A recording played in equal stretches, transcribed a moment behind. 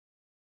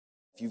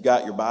If you've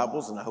got your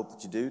Bibles, and I hope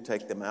that you do,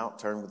 take them out.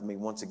 Turn with me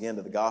once again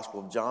to the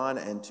Gospel of John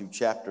and to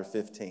chapter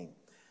 15.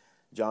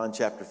 John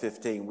chapter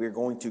 15. We're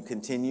going to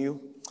continue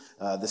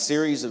the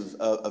series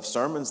of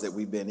sermons that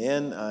we've been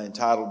in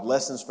entitled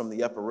Lessons from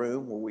the Upper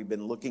Room, where we've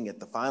been looking at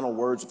the final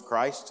words of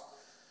Christ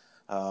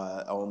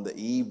on the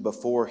eve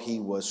before he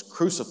was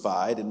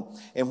crucified.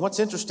 And what's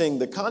interesting,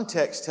 the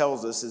context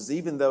tells us is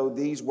even though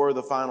these were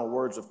the final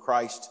words of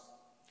Christ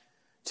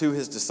to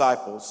his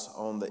disciples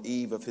on the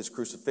eve of his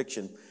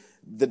crucifixion,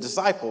 the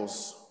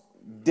disciples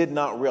did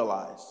not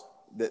realize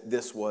that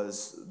this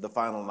was the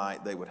final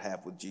night they would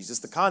have with Jesus.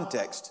 The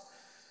context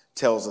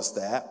tells us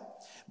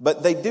that.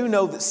 But they do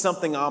know that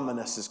something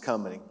ominous is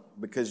coming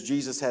because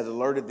Jesus had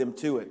alerted them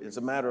to it. As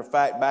a matter of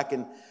fact, back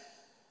in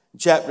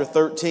chapter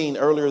 13,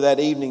 earlier that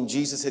evening,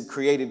 Jesus had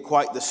created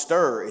quite the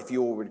stir, if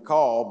you will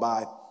recall,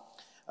 by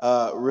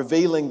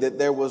revealing that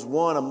there was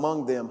one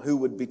among them who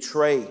would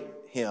betray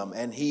him.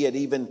 And he had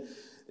even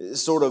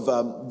sort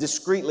of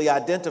discreetly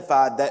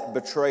identified that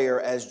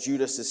betrayer as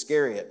Judas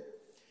Iscariot.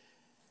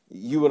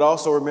 You would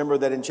also remember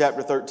that in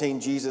chapter 13,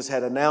 Jesus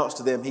had announced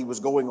to them he was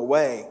going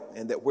away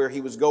and that where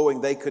he was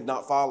going, they could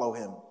not follow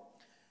him.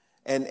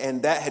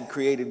 And that had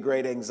created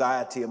great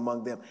anxiety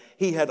among them.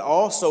 He had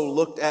also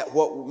looked at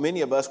what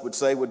many of us would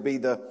say would be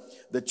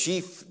the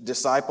chief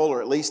disciple,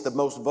 or at least the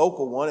most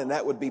vocal one, and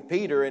that would be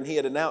Peter. And he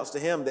had announced to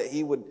him that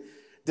he would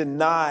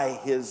deny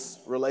his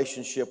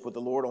relationship with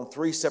the Lord on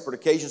 3 separate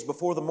occasions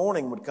before the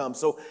morning would come.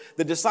 So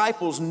the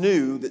disciples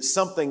knew that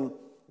something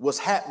was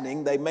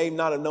happening. They may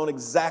not have known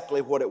exactly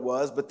what it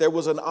was, but there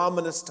was an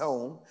ominous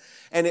tone.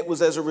 And it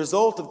was as a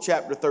result of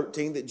chapter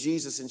 13 that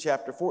Jesus in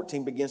chapter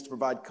 14 begins to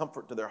provide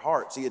comfort to their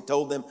hearts. He had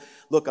told them,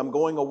 look, I'm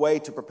going away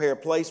to prepare a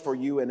place for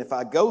you, and if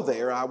I go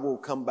there, I will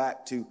come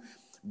back to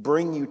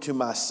bring you to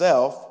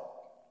myself.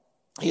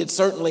 He had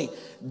certainly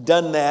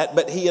done that,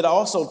 but he had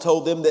also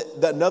told them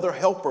that another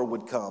helper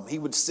would come. He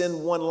would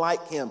send one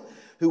like him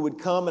who would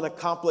come and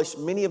accomplish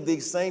many of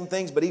these same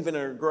things, but even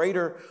in a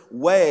greater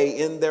way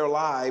in their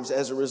lives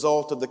as a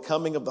result of the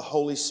coming of the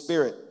Holy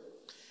Spirit.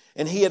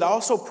 And he had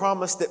also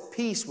promised that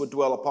peace would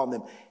dwell upon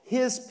them,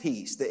 his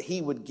peace that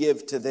he would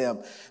give to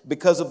them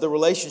because of the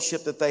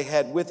relationship that they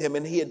had with him.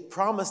 And he had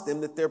promised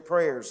them that their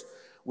prayers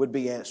would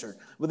be answered.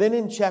 But then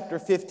in chapter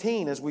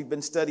 15, as we've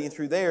been studying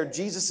through there,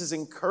 Jesus'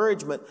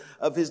 encouragement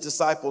of his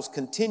disciples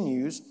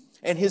continues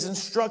and his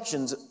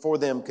instructions for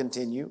them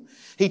continue.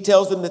 He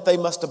tells them that they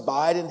must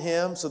abide in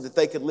him so that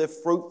they could live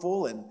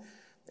fruitful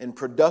and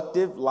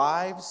productive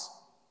lives.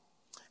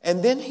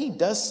 And then he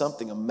does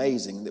something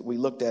amazing that we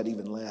looked at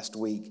even last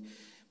week.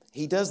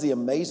 He does the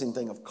amazing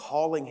thing of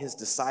calling his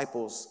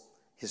disciples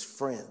his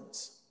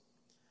friends.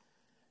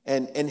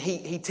 And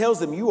he tells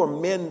them, you are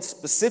men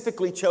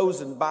specifically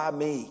chosen by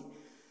me.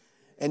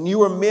 And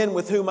you are men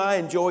with whom I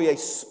enjoy a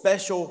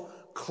special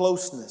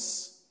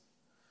closeness.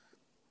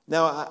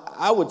 Now,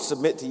 I would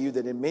submit to you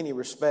that in many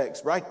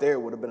respects, right there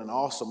would have been an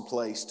awesome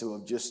place to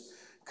have just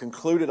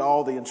concluded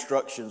all the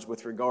instructions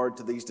with regard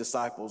to these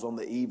disciples on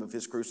the eve of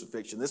his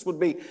crucifixion. This would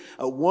be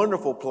a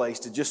wonderful place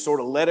to just sort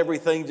of let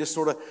everything just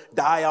sort of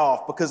die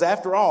off. Because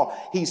after all,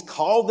 he's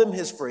called them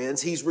his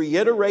friends. He's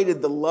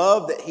reiterated the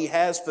love that he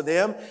has for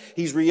them.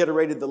 He's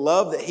reiterated the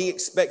love that he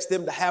expects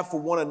them to have for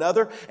one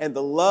another and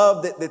the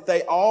love that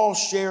they all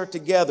share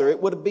together.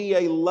 It would be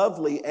a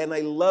lovely and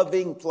a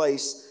loving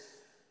place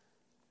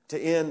to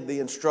end the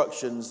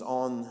instructions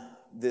on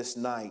this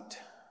night.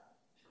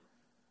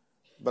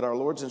 But our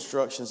Lord's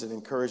instructions and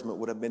encouragement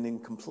would have been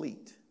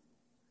incomplete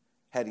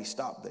had he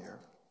stopped there.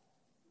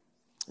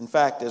 In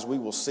fact, as we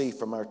will see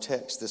from our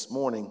text this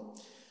morning,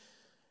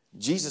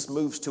 Jesus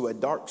moves to a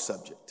dark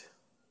subject.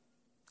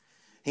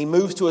 He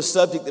moves to a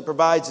subject that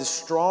provides as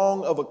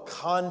strong of a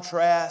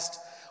contrast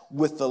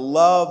with the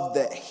love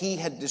that he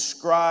had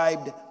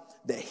described,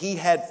 that he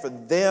had for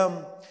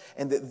them,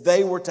 and that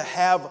they were to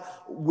have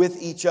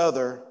with each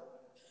other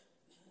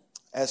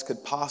as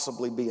could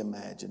possibly be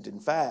imagined.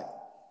 In fact,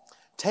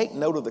 take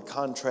note of the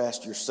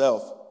contrast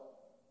yourself.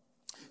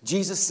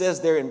 Jesus says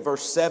there in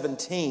verse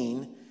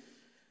 17,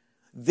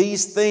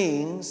 these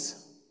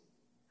things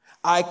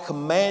I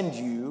command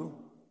you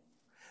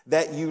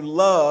that you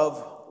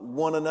love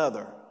one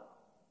another.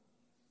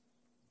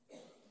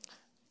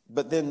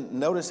 But then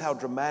notice how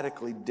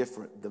dramatically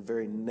different the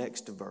very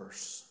next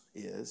verse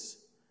is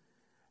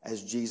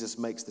as Jesus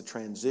makes the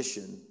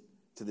transition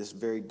to this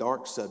very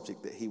dark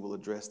subject that he will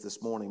address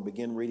this morning.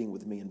 Begin reading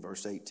with me in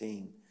verse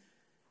 18.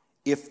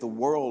 If the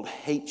world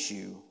hates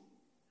you,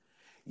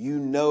 you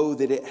know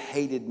that it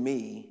hated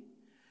me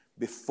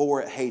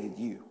before it hated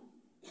you.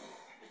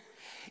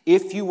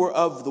 If you were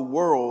of the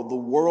world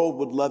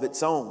would love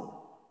its own.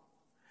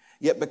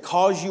 Yet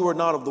because you are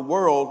not of the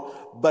world,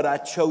 but I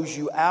chose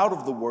you out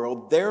of the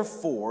world,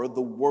 therefore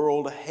the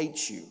world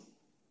hates you.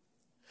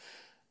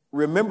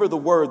 Remember the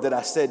word that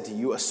I said to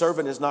you, a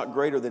servant is not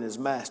greater than his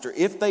master.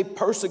 If they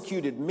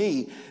persecuted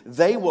me,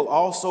 they will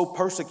also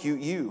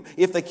persecute you.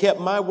 If they kept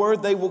my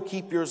word, they will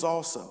keep yours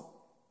also.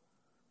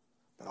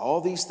 But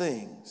all these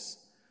things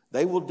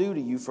they will do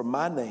to you for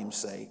my name's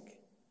sake,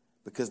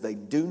 because they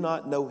do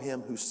not know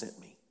him who sent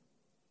me.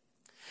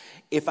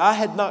 If I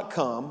had not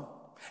come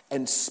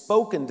and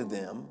spoken to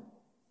them,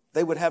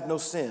 they would have no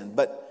sin.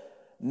 But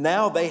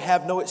now they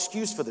have no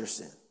excuse for their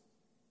sin.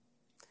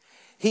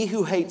 He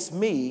who hates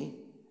me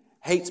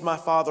hates my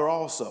Father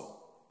also.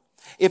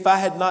 If I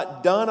had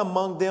not done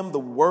among them the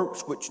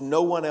works which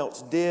no one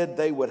else did,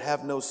 they would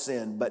have no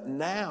sin. But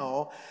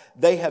now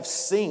they have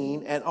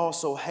seen and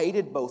also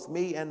hated both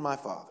me and my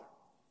Father.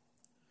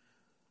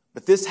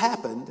 But this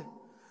happened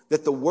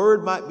that the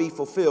word might be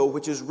fulfilled,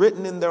 which is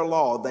written in their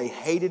law, they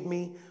hated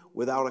me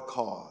without a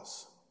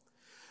cause.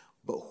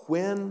 But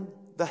when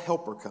the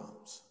Helper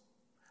comes,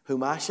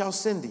 whom I shall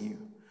send to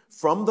you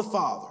from the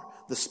Father,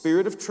 the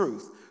Spirit of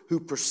truth, who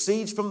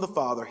proceeds from the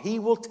Father, he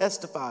will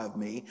testify of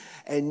me,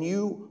 and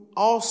you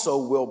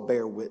also will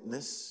bear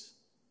witness,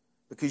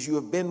 because you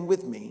have been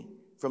with me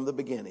from the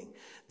beginning.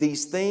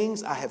 These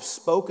things I have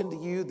spoken to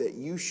you, that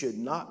you should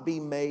not be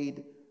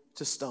made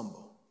to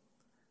stumble.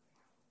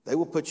 They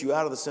will put you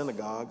out of the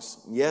synagogues.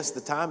 Yes,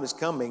 the time is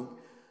coming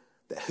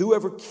that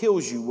whoever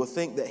kills you will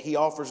think that he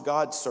offers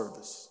God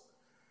service.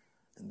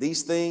 And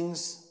these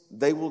things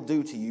they will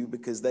do to you,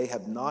 because they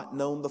have not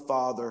known the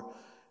Father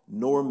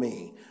nor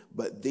me.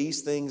 But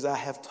these things I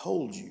have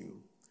told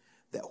you,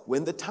 that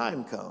when the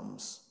time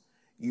comes,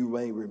 you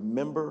may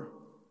remember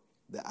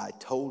that I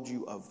told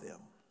you of them.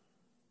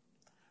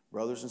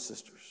 Brothers and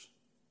sisters,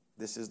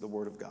 this is the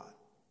word of God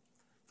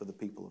for the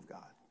people of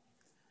God.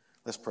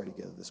 Let's pray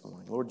together this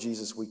morning. Lord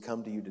Jesus, we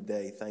come to you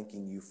today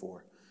thanking you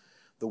for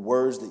the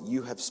words that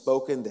you have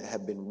spoken, that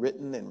have been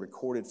written and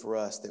recorded for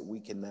us, that we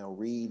can now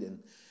read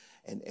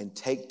and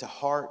take to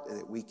heart,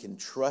 that we can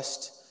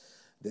trust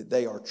that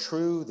they are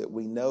true, that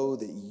we know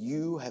that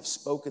you have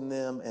spoken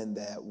them, and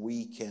that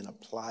we can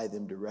apply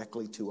them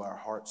directly to our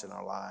hearts and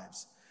our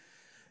lives.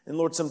 And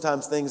Lord,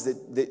 sometimes things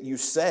that you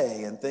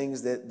say and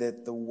things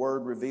that the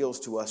word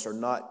reveals to us are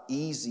not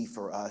easy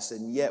for us,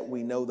 and yet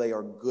we know they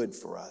are good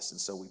for us.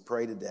 And so we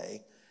pray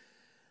today,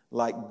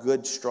 like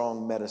good,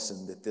 strong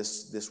medicine, that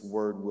this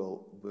word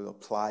will be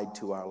applied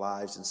to our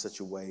lives in such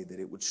a way that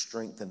it would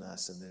strengthen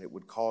us and that it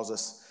would cause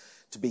us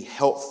to be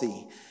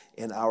healthy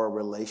in our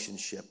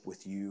relationship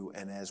with you,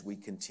 and as we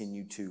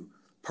continue to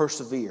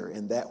persevere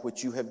in that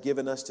which you have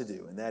given us to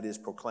do, and that is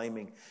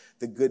proclaiming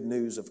the good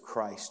news of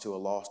Christ to a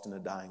lost and a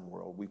dying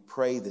world. We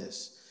pray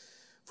this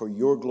for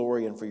your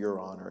glory and for your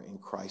honor, in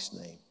Christ's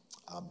name.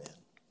 Amen.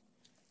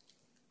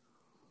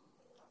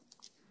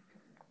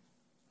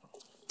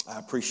 I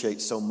appreciate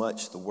so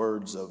much the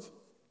words of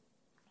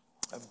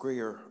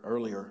Greer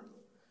earlier,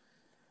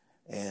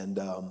 and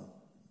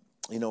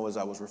as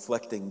I was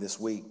reflecting this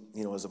week,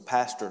 as a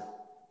pastor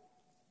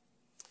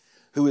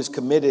who is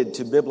committed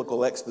to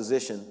biblical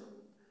exposition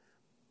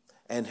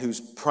and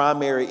whose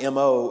primary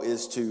MO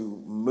is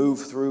to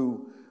move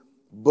through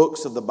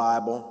books of the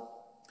Bible,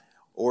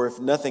 or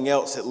if nothing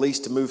else, at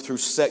least to move through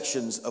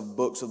sections of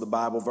books of the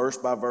Bible, verse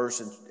by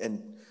verse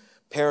and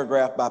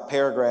paragraph by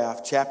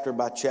paragraph, chapter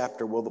by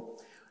chapter. Well,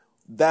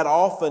 that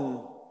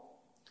often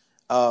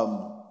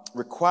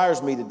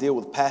requires me to deal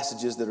with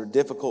passages that are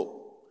difficult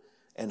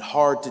and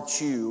hard to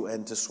chew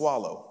and to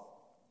swallow.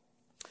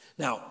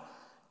 Now,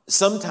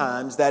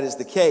 sometimes that is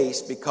the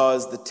case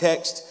because the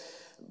text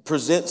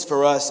presents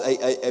for us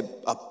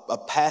a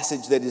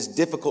passage that is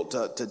difficult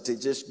to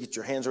just get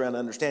your hands around and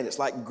understand. It's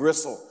like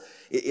gristle.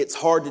 It's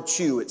hard to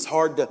chew. It's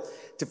hard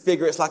to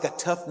figure. It's like a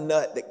tough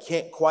nut that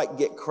can't quite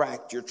get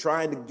cracked. You're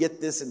trying to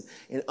get this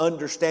and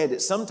understand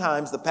it.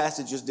 Sometimes the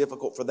passage is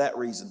difficult for that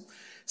reason.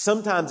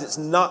 Sometimes it's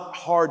not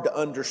hard to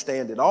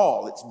understand at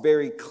all. It's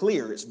very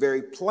clear. It's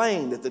very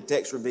plain that the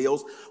text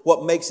reveals.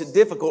 What makes it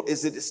difficult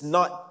is that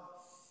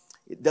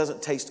it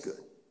doesn't taste good.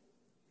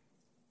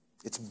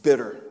 It's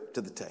bitter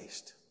to the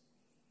taste.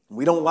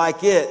 We don't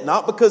like it,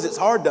 not because it's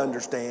hard to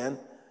understand,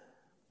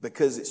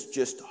 because it's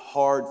just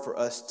hard for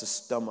us to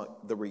stomach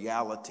the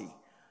reality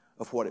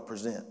of what it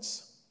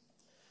presents.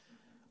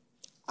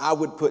 I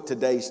would put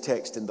today's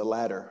text in the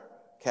latter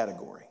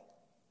category.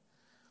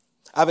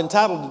 I've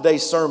entitled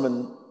today's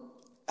sermon,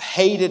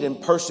 Hated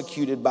and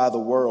Persecuted by the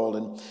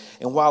World.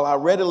 And while I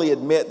readily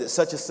admit that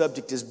such a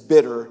subject is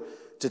bitter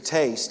to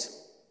taste,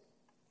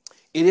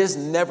 it is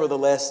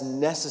nevertheless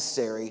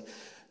necessary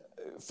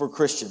for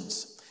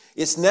Christians.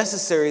 It's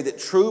necessary that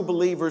true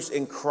believers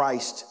in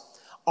Christ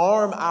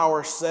arm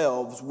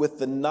ourselves with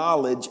the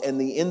knowledge and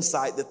the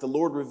insight that the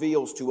Lord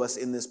reveals to us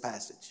in this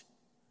passage.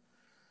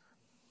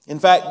 In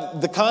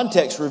fact, the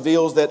context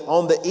reveals that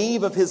on the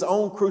eve of his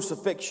own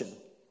crucifixion,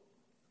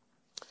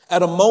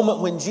 at a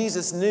moment when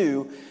Jesus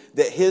knew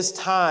that his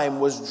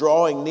time was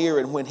drawing near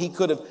and when he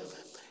could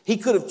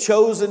have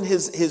chosen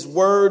his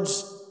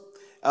words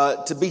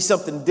to be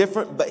something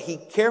different, but he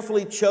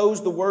carefully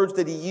chose the words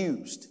that he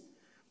used.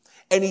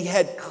 And he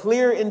had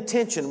clear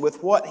intention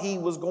with what he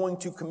was going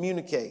to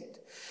communicate.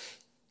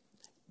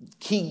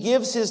 He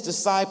gives his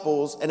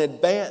disciples an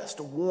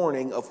advanced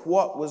warning of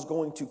what was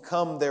going to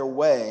come their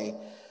way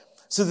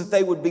so that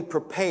they would be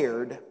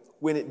prepared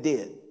when it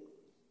did.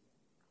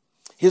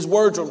 His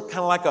words are kind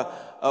of like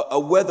a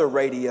weather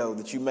radio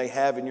that you may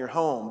have in your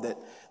home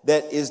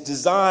that is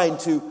designed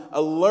to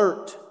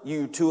alert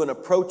you to an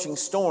approaching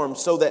storm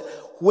so that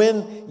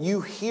when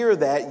you hear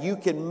that, you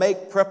can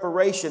make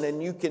preparation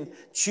and you can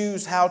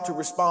choose how to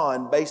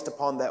respond based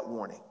upon that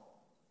warning.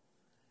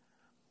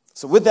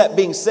 So with that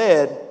being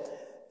said,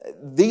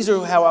 these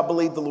are how I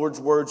believe the Lord's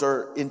words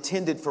are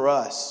intended for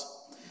us.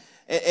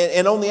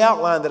 And on the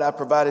outline that I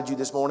provided you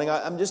this morning,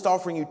 I'm just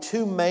offering you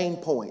two main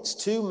points,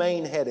 two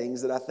main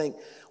headings that I think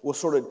will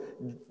sort of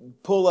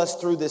pull us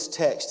through this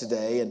text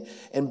today.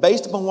 And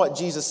based upon what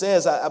Jesus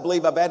says, I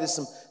believe I've added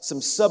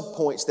some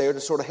sub-points there to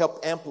sort of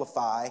help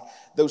amplify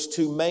those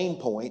two main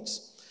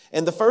points.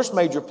 And the first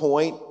major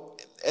point,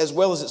 as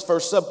well as its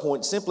first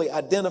sub-point, simply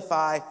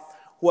identify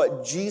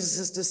what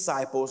Jesus'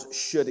 disciples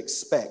should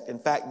expect. In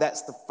fact,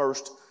 that's the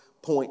first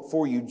point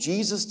for you.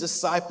 Jesus'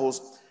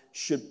 disciples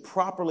should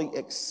properly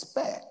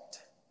expect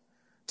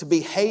to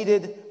be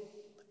hated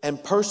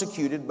and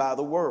persecuted by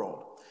the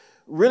world.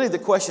 Really, the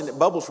question that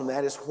bubbles from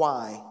that is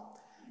why?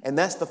 And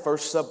that's the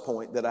first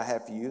subpoint that I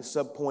have for you.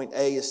 Subpoint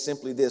A is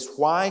simply this.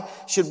 Why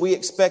should we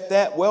expect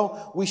that?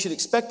 Well, we should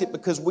expect it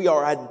because we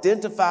are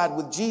identified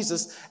with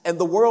Jesus and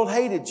the world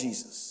hated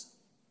Jesus.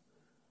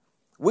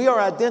 We are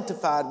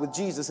identified with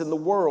Jesus and the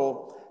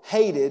world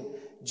hated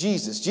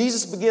Jesus.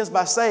 Jesus begins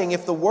by saying,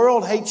 if the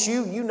world hates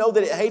you, you know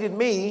that it hated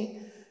me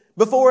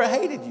before it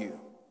hated you.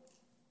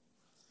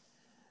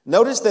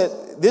 Notice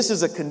that this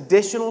is a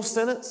conditional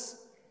sentence.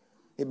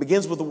 It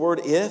begins with the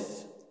word if,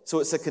 so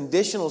it's a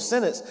conditional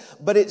sentence,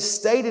 but it's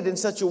stated in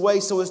such a way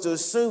so as to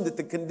assume that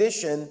the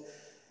condition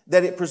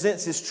that it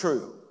presents is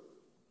true.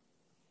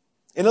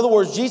 In other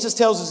words, Jesus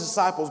tells his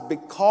disciples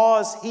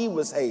because he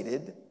was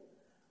hated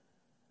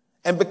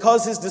and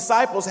because his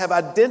disciples have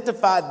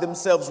identified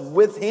themselves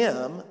with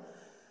him,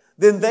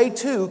 then they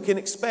too can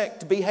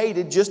expect to be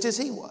hated just as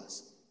he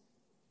was.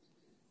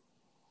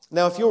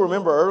 Now, if you'll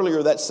remember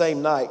earlier that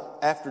same night,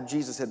 after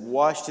Jesus had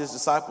washed his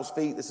disciples'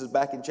 feet, this is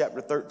back in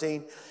chapter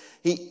 13,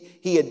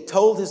 he had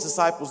told his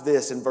disciples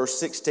this in verse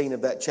 16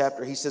 of that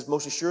chapter. He says,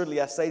 most assuredly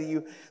I say to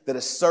you that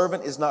a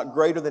servant is not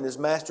greater than his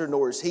master,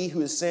 nor is he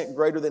who is sent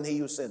greater than he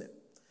who sent him.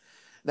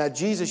 Now,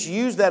 Jesus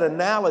used that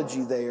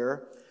analogy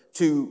there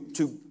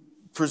to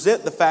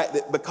present the fact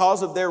that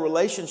because of their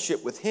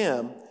relationship with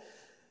him,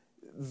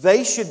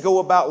 they should go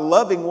about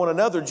loving one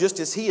another just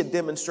as he had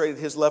demonstrated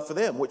his love for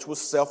them, which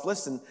was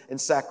selfless and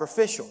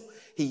sacrificial.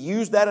 He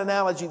used that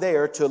analogy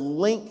there to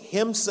link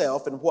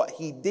himself and what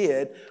he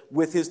did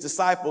with his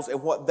disciples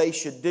and what they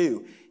should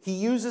do. He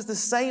uses the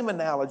same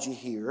analogy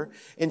here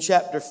in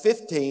chapter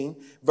 15,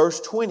 verse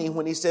 20,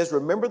 when he says,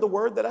 remember the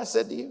word that I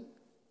said to you?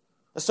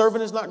 A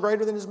servant is not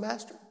greater than his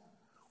master.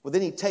 Well,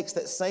 then he takes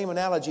that same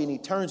analogy and he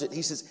turns it.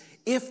 He says,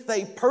 if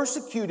they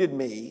persecuted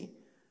me,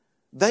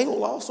 they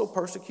will also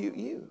persecute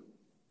you.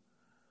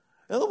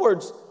 In other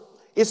words,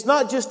 it's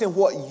not just in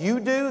what you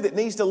do that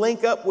needs to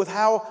link up with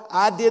how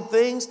I did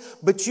things,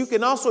 but you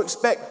can also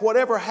expect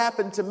whatever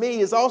happened to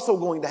me is also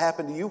going to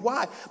happen to you.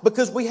 Why?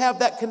 Because we have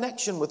that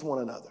connection with one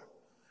another.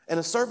 And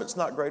a servant's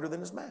not greater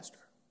than his master.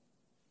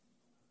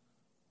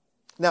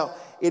 Now,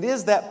 it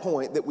is that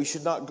point that we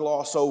should not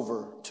gloss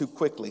over too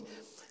quickly.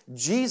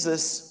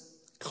 Jesus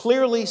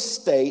clearly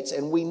states,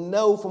 and we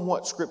know from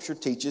what Scripture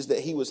teaches, that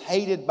he was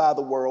hated by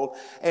the world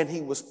and he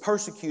was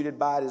persecuted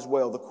by it as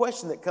well. The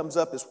question that comes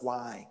up is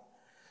why?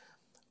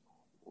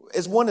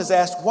 As one is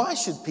asked, why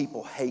should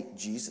people hate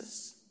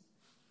Jesus?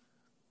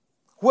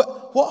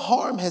 What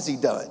harm has he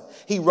done?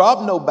 He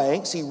robbed no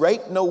banks, he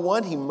raped no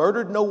one, he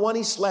murdered no one,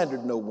 he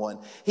slandered no one.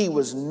 He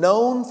was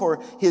known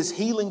for his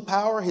healing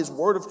power, his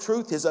word of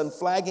truth, his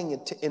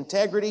unflagging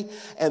integrity,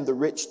 and the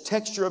rich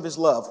texture of his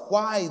love.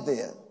 Why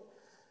then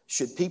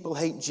should people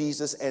hate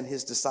Jesus and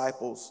his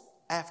disciples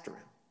after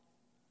him?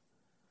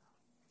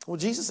 Well,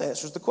 Jesus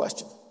answers the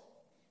question.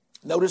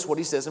 Notice what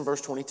he says in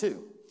verse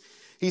 22.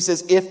 He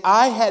says, if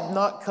I had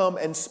not come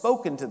and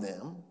spoken to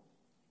them,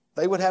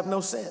 they would have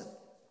no sin.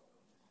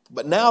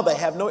 But now they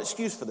have no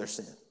excuse for their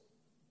sin.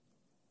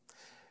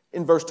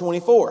 In verse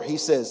 24, he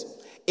says,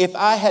 if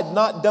I had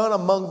not done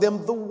among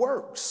them the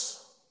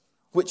works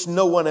which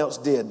no one else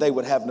did, they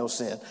would have no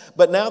sin.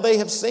 But now they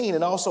have seen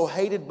and also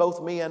hated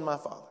both me and my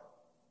Father.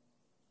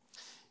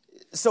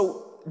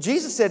 So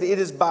Jesus said, it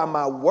is by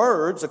my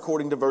words,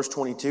 according to verse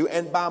 22,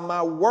 and by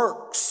my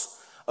works,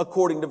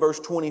 according to verse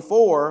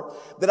 24,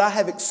 that I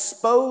have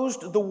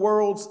exposed the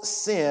world's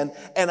sin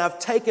and I've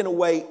taken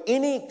away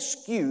any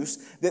excuse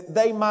that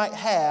they might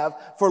have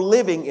for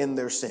living in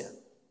their sin.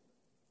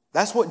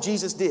 That's what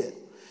Jesus did.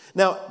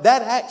 Now,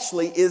 that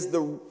actually is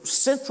the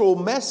central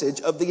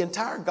message of the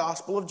entire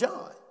Gospel of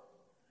John.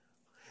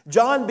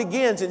 John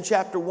begins in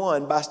chapter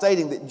 1 by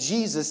stating that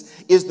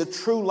Jesus is the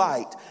true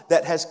light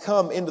that has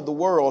come into the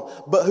world,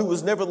 but who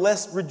was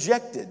nevertheless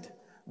rejected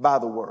by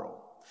the world.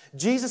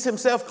 Jesus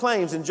himself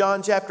claims in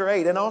John chapter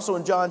 8 and also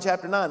in John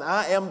chapter 9,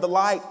 I am the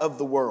light of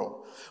the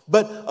world.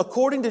 But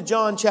according to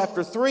John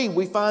chapter 3,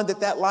 we find that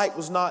that light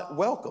was not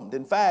welcomed.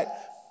 In fact,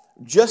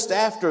 just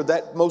after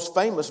that most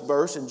famous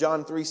verse in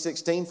John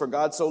 3:16, for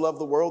God so loved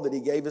the world that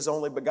he gave his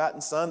only begotten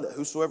Son, that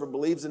whosoever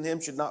believes in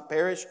him should not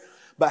perish,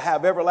 but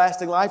have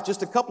everlasting life.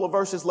 Just a couple of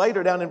verses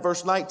later, down in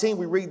verse 19,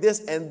 we read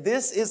this, and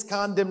this is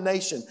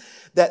condemnation,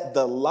 that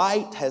the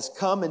light has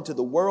come into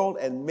the world,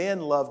 and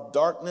men love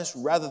darkness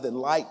rather than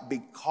light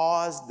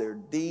because their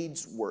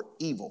deeds were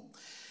evil.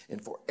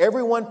 And for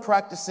everyone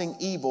practicing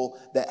evil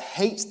that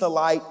hates the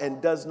light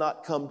and does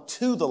not come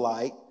to the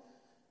light,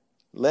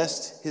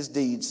 lest his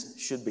deeds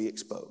should be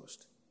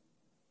exposed.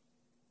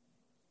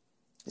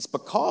 It's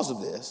because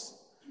of this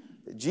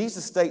that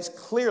Jesus states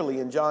clearly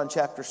in John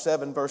chapter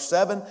 7, verse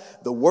 7,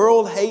 the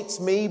world hates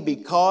me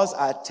because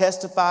I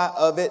testify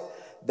of it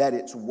that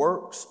its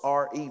works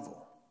are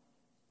evil.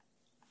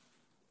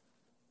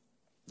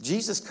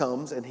 Jesus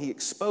comes and he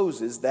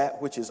exposes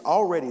that which is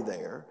already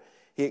there.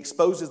 He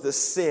exposes the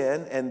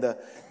sin and the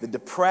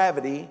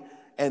depravity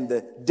and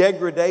the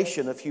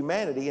degradation of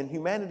humanity, and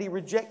humanity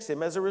rejects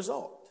him as a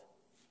result.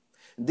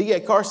 D.A.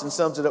 Carson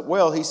sums it up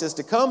well. He says,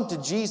 to come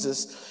to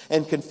Jesus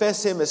and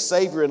confess him as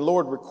Savior and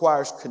Lord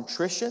requires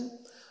contrition,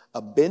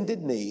 a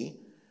bended knee.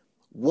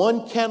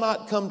 One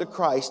cannot come to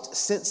Christ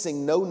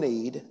sensing no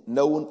need,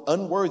 no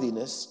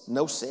unworthiness,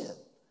 no sin.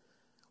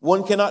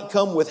 One cannot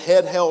come with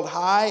head held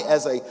high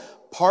as a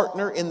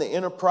partner in the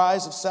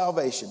enterprise of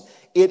salvation.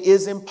 It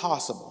is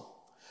impossible.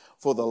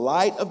 For the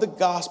light of the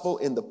gospel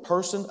in the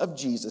person of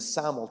Jesus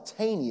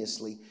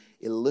simultaneously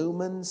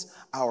illumines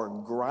our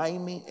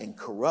grimy and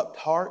corrupt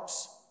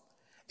hearts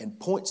and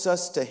points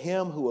us to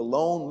him who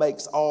alone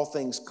makes all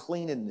things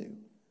clean and new.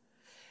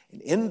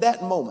 And in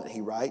that moment,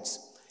 he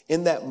writes,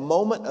 in that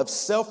moment of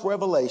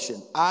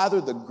self-revelation,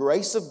 either the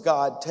grace of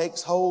God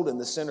takes hold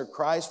and the sinner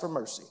cries for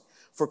mercy,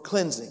 for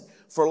cleansing,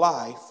 for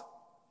life,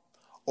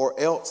 or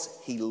else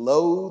he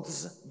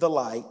loathes the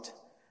light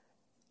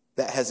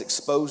that has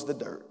exposed the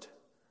dirt.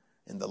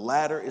 And the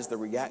latter is the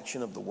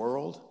reaction of the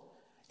world,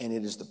 and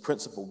it is the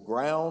principal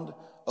ground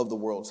of the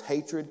world's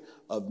hatred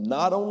of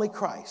not only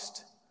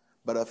Christ,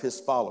 but of his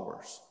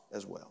followers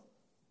as well.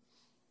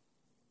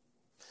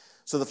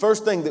 So the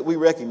first thing that we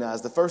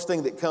recognize, the first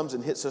thing that comes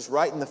and hits us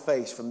right in the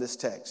face from this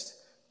text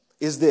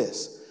is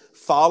this: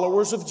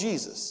 followers of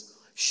Jesus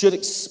should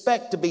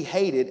expect to be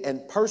hated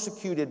and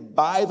persecuted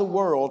by the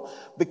world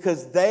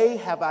because they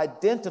have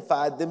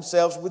identified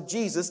themselves with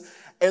Jesus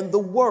and the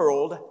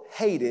world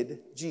hated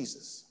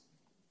Jesus.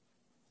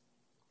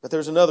 But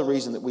there's another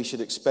reason that we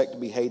should expect to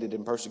be hated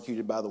and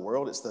persecuted by the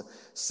world. It's the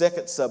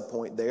second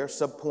subpoint there,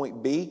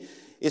 subpoint B.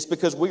 It's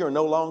because we are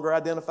no longer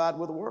identified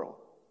with the world.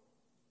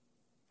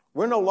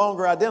 We're no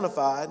longer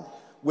identified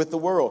with the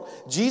world.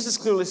 Jesus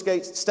clearly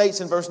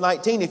states in verse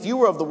 19, if you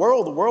were of the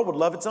world would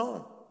love its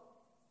own.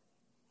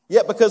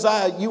 Yet because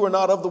you are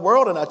not of the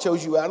world and I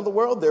chose you out of the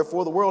world,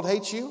 therefore the world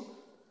hates you.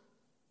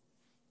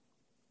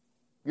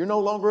 You're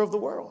no longer of the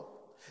world.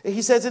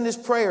 He says in his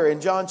prayer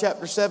in John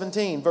chapter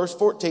 17, verse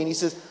 14,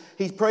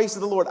 he prays to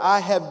the Lord, I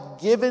have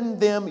given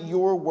them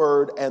your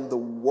word, and the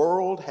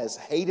world has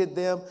hated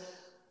them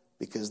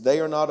because they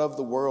are not of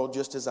the world,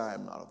 just as I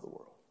am not of the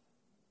world.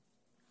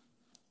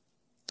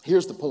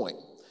 Here's the point.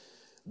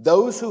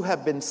 Those who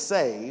have been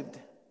saved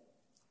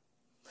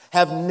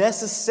have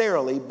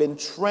necessarily been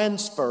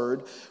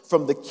transferred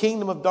from the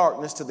kingdom of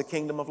darkness to the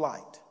kingdom of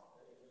light.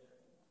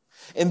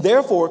 And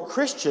therefore,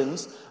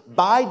 Christians,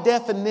 by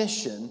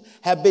definition,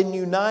 have been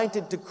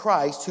united to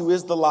Christ, who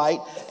is the light,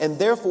 and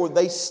therefore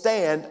they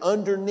stand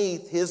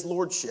underneath his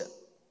lordship.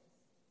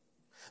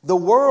 The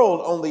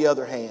world, on the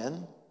other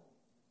hand,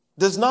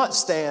 does not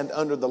stand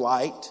under the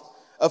light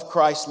of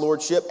Christ's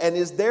lordship and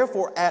is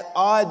therefore at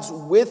odds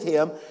with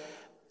him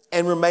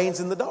and remains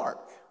in the dark.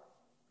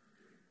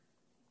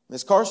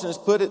 As Carson has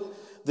put it,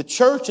 the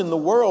church and the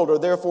world are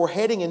therefore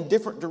heading in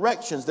different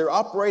directions. They're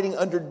operating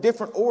under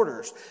different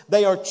orders.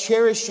 They are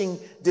cherishing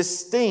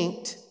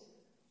distinct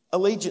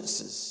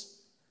allegiances.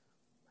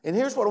 And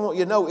here's what I want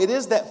you to know. It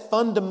is that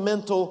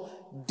fundamental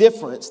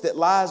difference that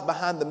lies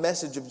behind the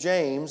message of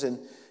James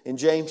in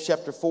James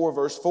chapter 4,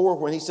 verse 4,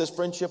 when he says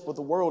friendship with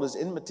the world is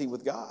enmity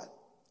with God.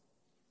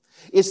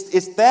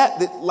 It's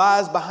that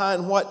lies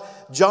behind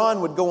what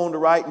John would go on to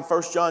write in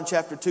 1 John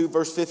chapter 2,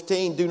 verse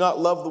 15. Do not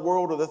love the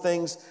world or the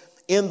things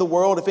in the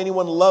world. If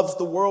anyone loves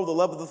the world, the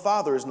love of the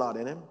Father is not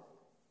in him.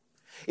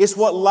 It's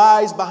what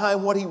lies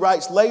behind what he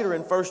writes later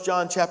in 1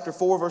 John chapter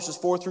 4, verses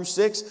 4 through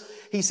 6.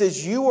 He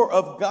says, you are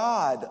of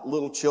God,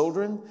 little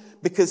children,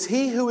 because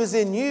he who is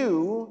in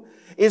you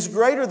is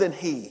greater than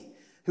he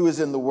who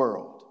is in the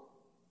world.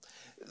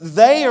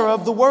 They are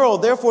of the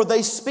world, therefore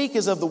they speak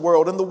as of the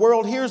world, and the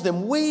world hears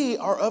them. We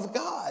are of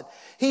God.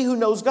 He who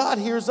knows God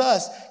hears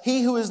us.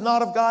 He who is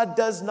not of God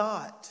does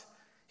not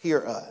hear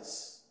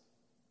us.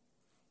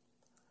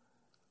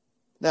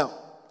 Now,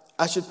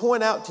 I should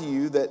point out to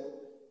you that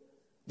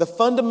the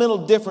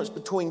fundamental difference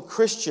between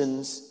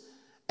Christians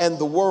and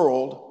the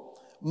world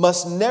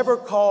must never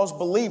cause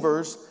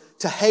believers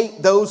to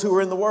hate those who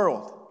are in the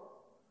world.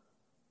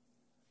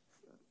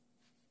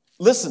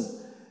 Listen,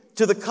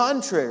 to the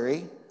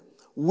contrary,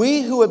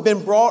 we who have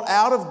been brought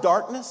out of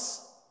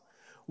darkness,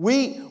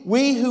 we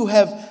who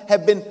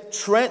have been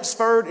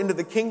transferred into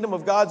the kingdom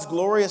of God's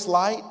glorious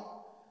light,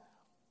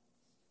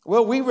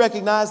 Well, we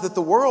recognize that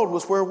the world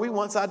was where we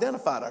once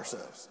identified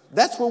ourselves.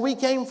 That's where we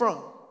came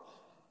from.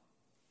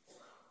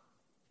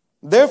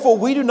 Therefore,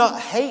 we do not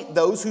hate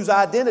those whose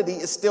identity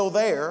is still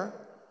there.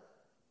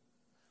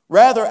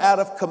 Rather, out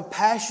of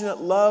compassionate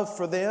love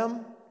for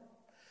them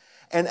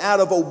and out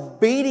of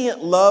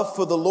obedient love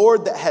for the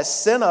Lord that has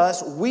sent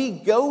us, we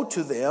go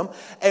to them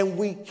and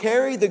we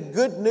carry the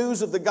good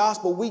news of the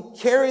gospel. We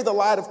carry the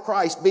light of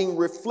Christ being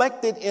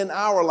reflected in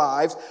our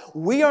lives.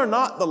 We are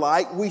not the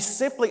light. We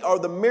simply are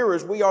the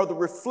mirrors. We are the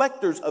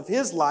reflectors of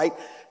His light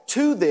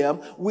to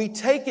them. We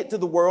take it to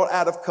the world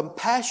out of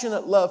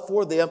compassionate love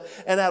for them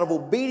and out of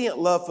obedient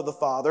love for the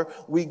Father.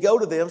 We go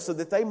to them so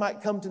that they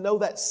might come to know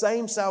that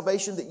same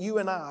salvation that you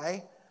and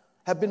I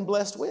have been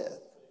blessed with.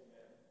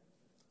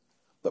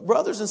 But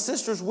brothers and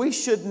sisters, we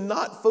should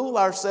not fool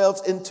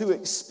ourselves into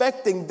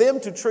expecting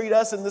them to treat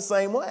us in the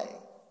same way.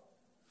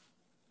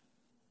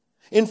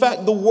 In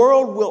fact, the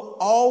world will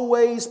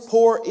always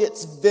pour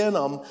its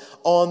venom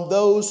on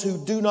those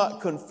who do not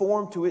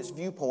conform to its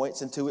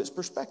viewpoints and to its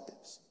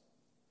perspectives.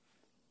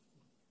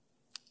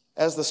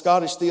 As the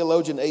Scottish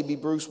theologian A.B.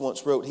 Bruce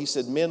once wrote, he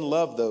said, "Men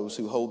love those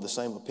who hold the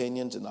same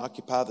opinions and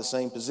occupy the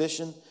same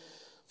position,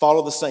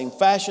 follow the same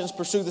fashions,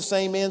 pursue the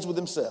same ends with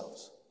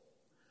themselves.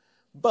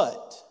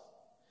 But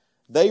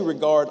they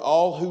regard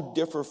all who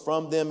differ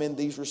from them in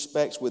these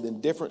respects with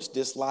indifference,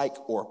 dislike,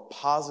 or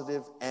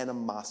positive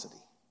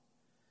animosity.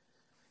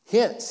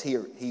 Hence,"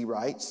 here he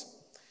writes,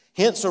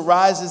 "hence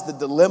arises the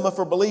dilemma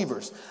for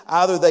believers.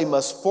 Either they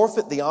must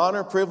forfeit the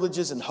honor,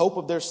 privileges, and hope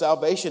of their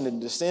salvation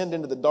and descend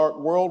into the dark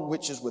world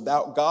which is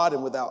without God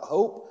and without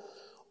hope,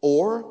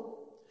 or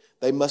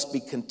they must be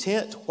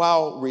content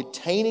while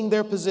retaining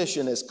their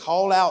position as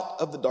called out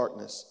of the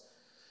darkness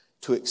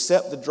to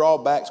accept the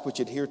drawbacks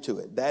which adhere to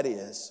it. That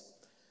is,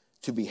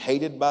 to be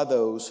hated by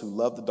those who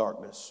love the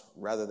darkness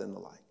rather than the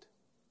light."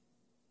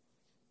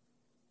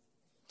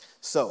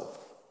 So,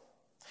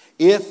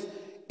 if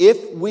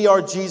we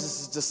are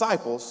Jesus'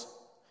 disciples,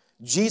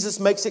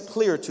 Jesus makes it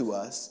clear to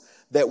us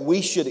that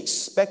we should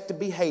expect to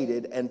be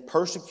hated and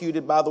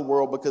persecuted by the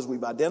world because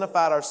we've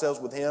identified ourselves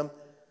with Him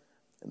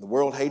and the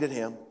world hated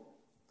Him,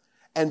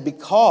 and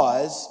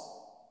because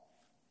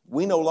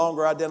we no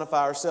longer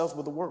identify ourselves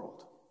with the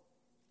world.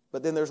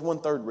 But then there's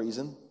one third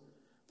reason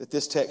that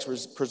this text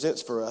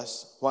presents for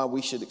us why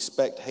we should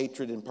expect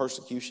hatred and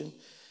persecution.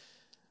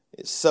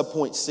 It's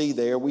subpoint C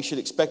there. We should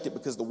expect it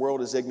because the world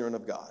is ignorant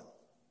of God.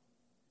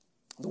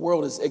 The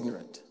world is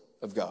ignorant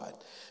of God.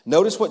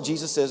 Notice what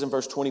Jesus says in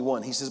verse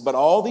 21. He says, "But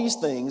all these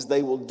things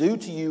they will do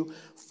to you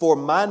for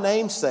my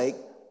name's sake,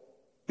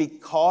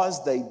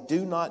 because they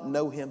do not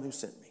know Him who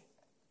sent me."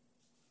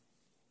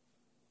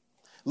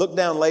 Look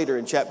down later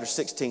in chapter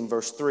 16,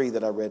 verse 3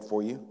 that I read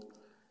for you.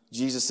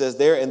 Jesus says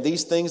there, "And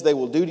these things they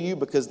will do to you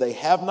because they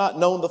have not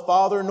known the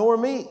Father nor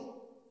me."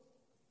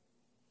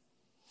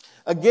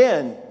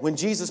 Again, when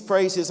Jesus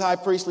prays His high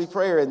priestly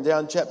prayer in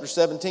John chapter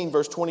 17,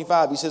 verse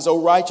 25, He says, "O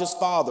righteous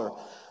Father,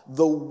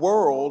 the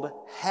world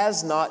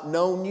has not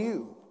known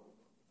you."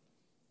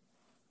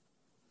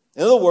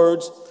 In other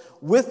words,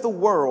 with the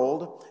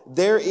world,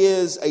 there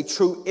is a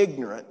true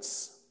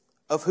ignorance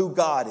of who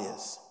God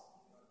is.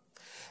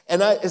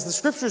 And as the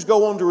scriptures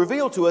go on to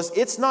reveal to us,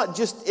 it's not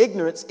just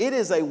ignorance, it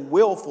is a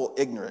willful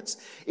ignorance.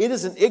 It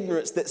is an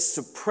ignorance that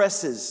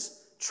suppresses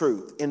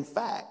truth. In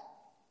fact,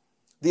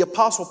 the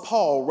Apostle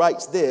Paul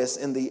writes this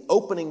in the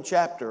opening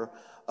chapter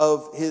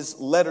of his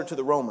letter to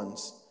the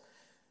Romans.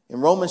 In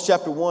Romans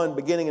chapter 1,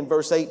 beginning in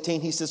verse 18,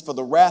 he says, "For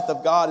the wrath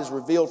of God is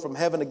revealed from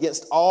heaven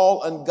against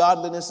all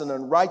ungodliness and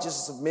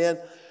unrighteousness of men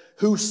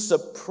who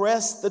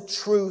suppress the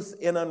truth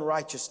in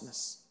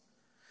unrighteousness.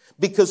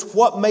 Because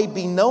what may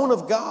be known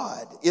of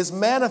God is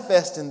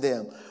manifest in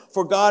them,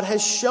 for God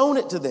has shown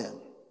it to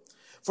them.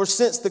 For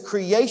since the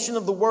creation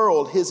of the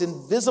world, His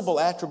invisible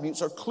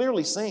attributes are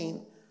clearly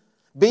seen,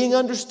 being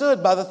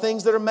understood by the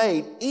things that are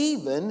made,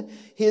 even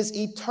His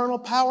eternal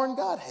power and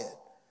Godhead,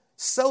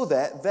 so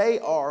that they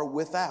are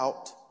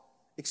without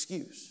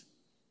excuse."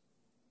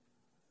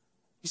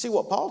 You see,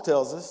 what Paul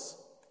tells us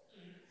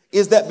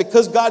is that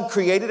because God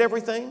created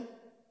everything,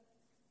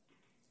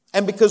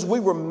 and because we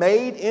were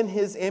made in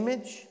His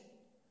image,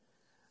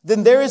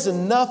 then there is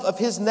enough of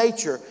His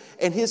nature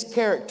and His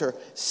character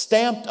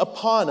stamped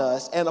upon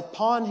us and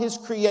upon His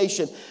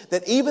creation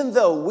that even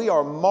though we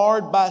are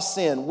marred by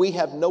sin, we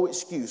have no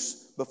excuse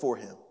before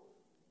Him.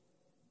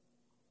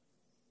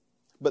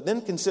 But then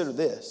consider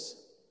this.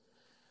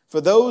 For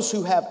those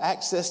who have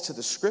access to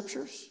the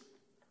Scriptures,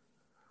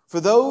 for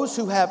those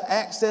who have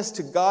access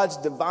to God's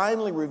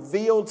divinely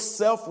revealed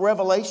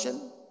self-revelation,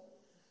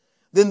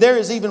 then there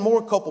is even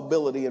more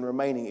culpability in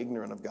remaining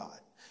ignorant of God.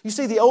 You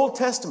see, the Old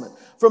Testament,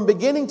 from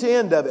beginning to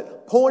end of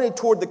it, pointed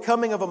toward the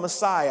coming of a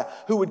Messiah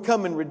who would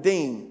come and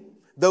redeem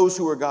those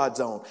who are God's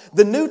own.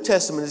 The New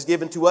Testament is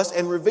given to us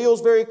and reveals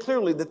very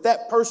clearly that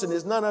that person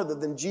is none other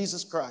than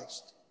Jesus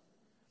Christ.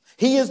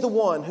 He is the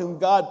one whom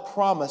God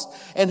promised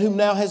and whom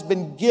now has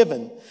been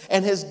given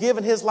and has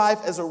given His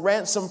life as a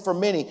ransom for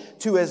many,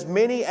 to as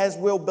many as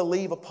will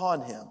believe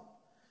upon Him.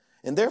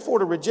 And therefore,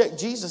 to reject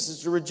Jesus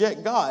is to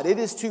reject God. It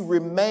is to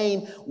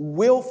remain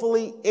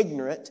willfully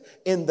ignorant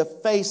in the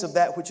face of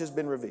that which has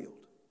been revealed.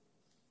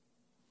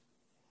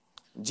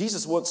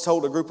 Jesus once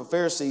told a group of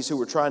Pharisees who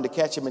were trying to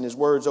catch him in his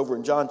words over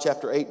in John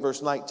chapter 8,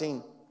 verse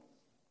 19.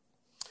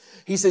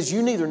 He says,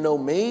 "You neither know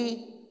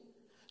me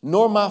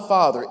nor my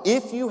Father.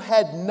 If you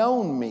had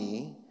known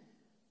me,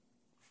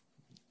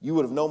 you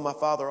would have known my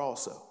Father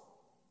also."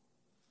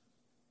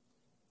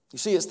 You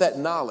see, it's that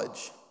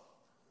knowledge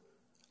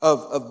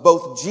of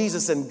both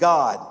Jesus and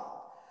God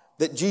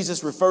that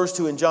Jesus refers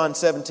to in John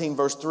 17,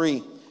 verse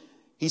 3.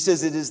 He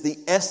says it is the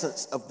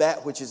essence of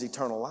that which is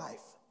eternal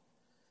life.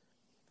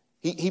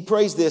 He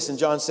prays this in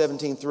John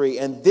 17:3,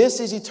 "And this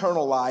is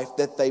eternal life,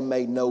 that they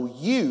may know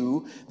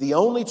you, the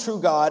only true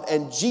God,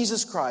 and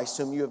Jesus Christ,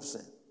 whom you have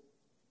sent."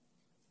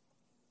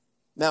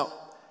 Now,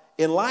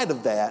 in light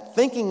of that,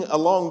 thinking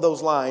along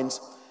those lines,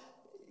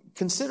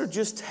 consider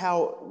just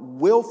how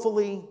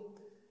willfully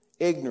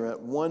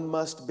ignorant one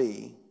must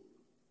be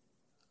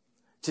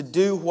to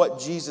do what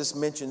Jesus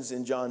mentions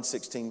in John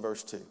 16,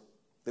 verse 2,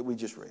 that we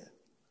just read.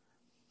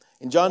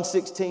 In John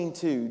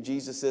 16:2,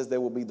 Jesus says,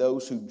 "There will be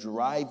those who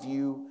drive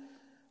you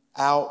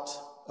out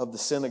of the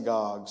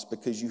synagogues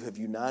because you have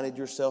united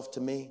yourself to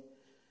me,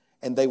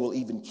 and they will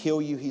even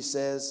kill you," he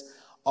says,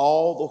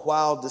 "all the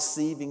while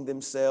deceiving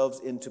themselves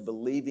into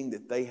believing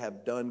that they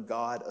have done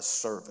God a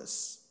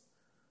service."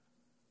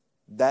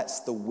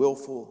 That's the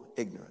willful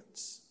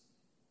ignorance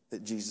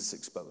that Jesus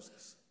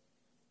exposes.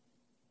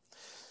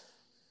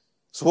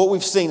 So what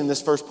we've seen in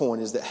this first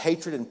point is that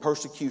hatred and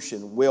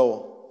persecution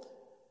will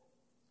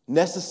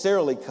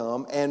necessarily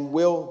come and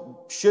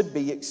should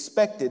be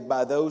expected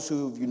by those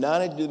who have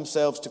united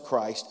themselves to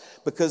Christ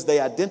because they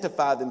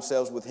identify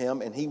themselves with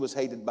him and he was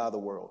hated by the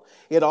world.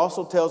 It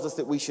also tells us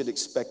that we should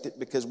expect it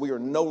because we are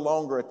no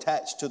longer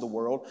attached to the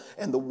world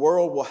and the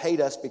world will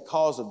hate us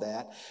because of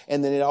that.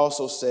 And then it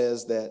also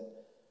says that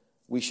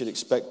we should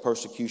expect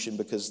persecution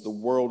because the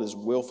world is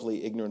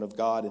willfully ignorant of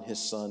God and his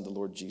Son, the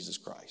Lord Jesus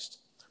Christ.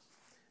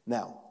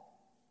 Now,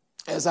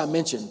 as I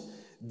mentioned,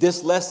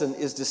 this lesson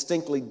is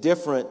distinctly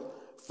different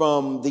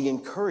from the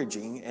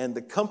encouraging and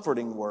the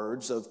comforting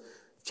words of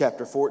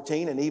chapter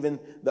 14 and even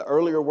the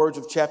earlier words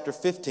of chapter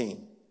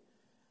 15.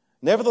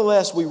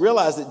 Nevertheless, we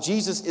realize that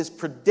Jesus is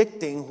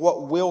predicting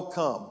what will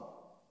come.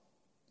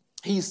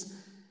 He's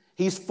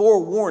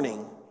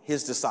forewarning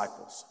his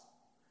disciples.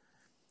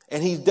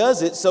 And he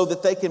does it so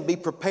that they can be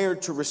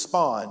prepared to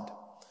respond.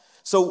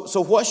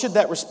 So what should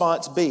that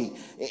response be?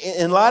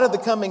 In light of the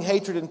coming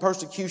hatred and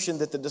persecution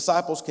that the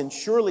disciples can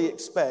surely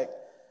expect,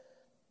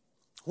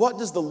 what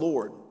does the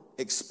Lord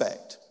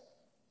expect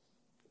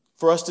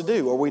for us to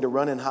do? Are we to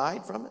run and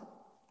hide from it?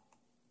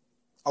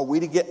 Are we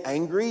to get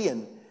angry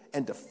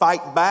and to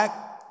fight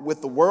back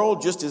with the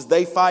world just as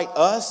they fight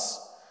us?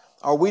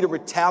 Are we to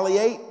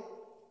retaliate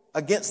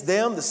against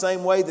them the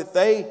same way that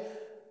they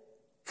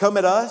come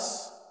at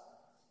us?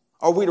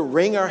 Are we to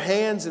wring our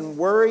hands and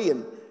worry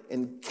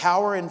and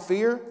cower in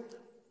fear?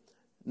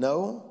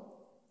 No.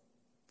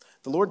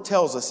 The Lord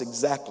tells us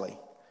exactly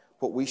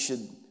what we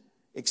should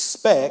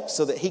expect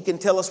so that he can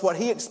tell us what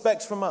he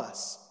expects from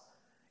us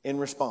in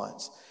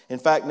response. In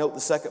fact, note the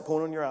second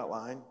point on your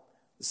outline.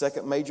 The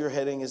second major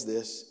heading is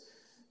this: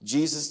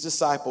 Jesus'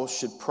 disciples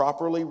should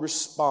properly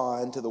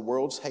respond to the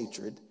world's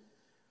hatred.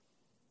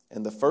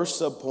 And the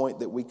first subpoint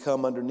that we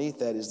come underneath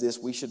that is this: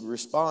 we should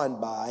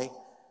respond by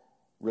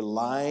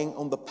relying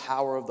on the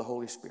power of the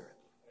Holy Spirit.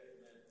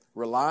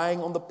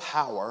 Relying on the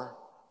power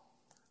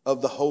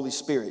of the Holy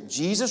Spirit.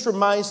 Jesus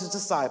reminds his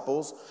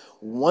disciples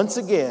once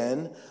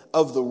again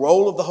of the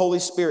role of the Holy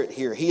Spirit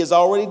here. He has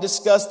already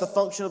discussed the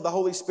function of the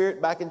Holy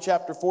Spirit back in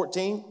chapter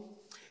 14.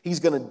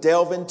 He's going to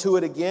delve into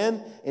it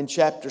again in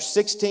chapter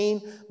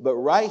 16. But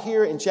right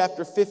here in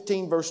chapter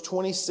 15, verse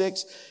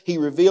 26, he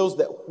reveals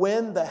that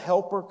when the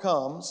Helper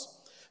comes,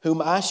 whom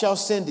I shall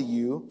send to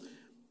you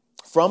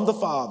from the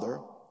Father,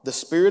 the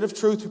Spirit of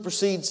truth who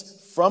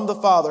proceeds from the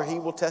Father, he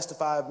will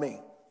testify of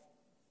me.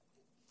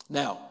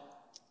 Now,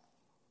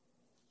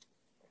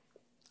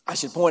 I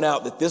should point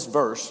out that this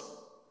verse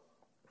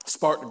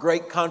sparked a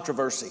great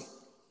controversy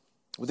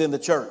within the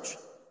church.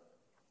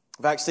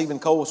 In fact, Stephen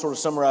Cole sort of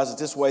summarized it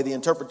this way: the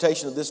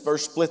interpretation of this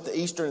verse split the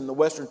Eastern and the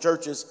Western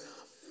churches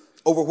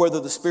over whether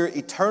the Spirit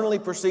eternally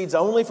proceeds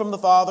only from the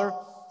Father,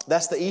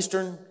 that's the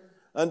Eastern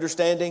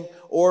understanding,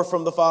 or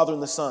from the Father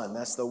and the Son,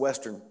 that's the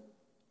Western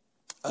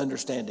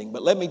understanding.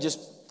 But let me just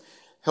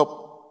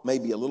help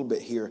maybe a little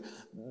bit here.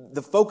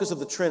 The focus of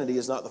the Trinity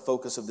is not the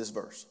focus of this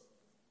verse.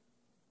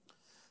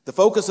 The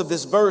focus of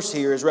this verse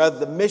here is rather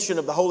the mission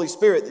of the Holy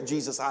Spirit that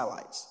Jesus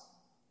highlights.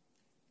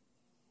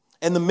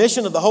 And the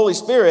mission of the Holy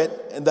Spirit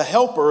and the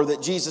helper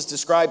that Jesus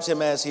describes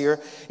him as here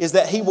is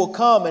that he will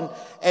come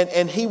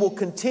and he will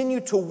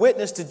continue to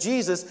witness to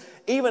Jesus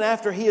even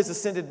after he has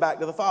ascended back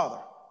to the Father.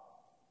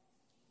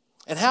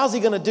 And how's he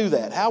going to do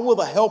that? How will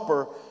the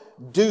helper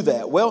do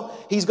that? Well,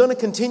 he's going to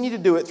continue to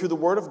do it through the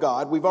Word of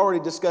God. We've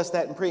already discussed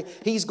that in pre.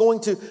 He's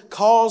going to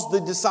cause the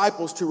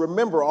disciples to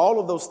remember all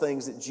of those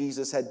things that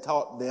Jesus had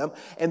taught them,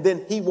 and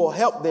then he will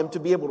help them to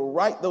be able to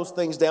write those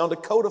things down, to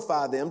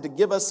codify them, to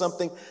give us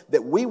something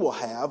that we will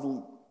have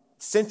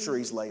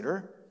centuries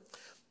later.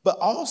 But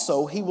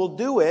also, he will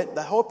do it,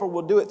 the Helper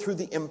will do it through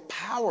the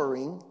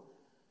empowering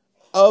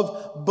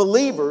of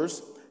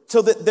believers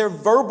so that their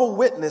verbal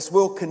witness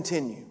will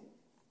continue.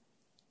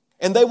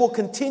 And they will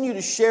continue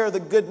to share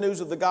the good news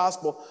of the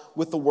gospel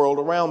with the world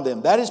around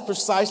them. That is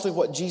precisely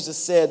what Jesus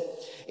said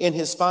in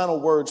his final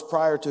words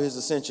prior to his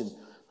ascension.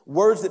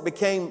 Words that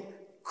became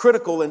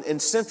critical and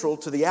central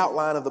to the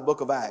outline of the book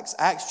of Acts.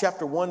 Acts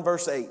chapter 1,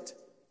 verse 8.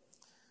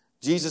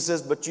 Jesus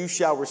says, "But you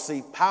shall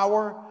receive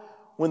power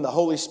when the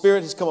Holy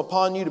Spirit has come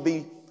upon you to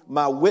be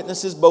my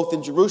witnesses both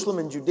in Jerusalem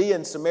and Judea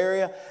and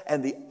Samaria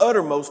and the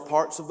uttermost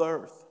parts of the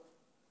earth."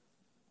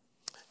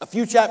 A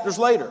few chapters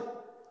later,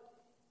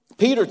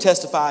 Peter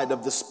testified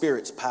of the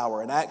Spirit's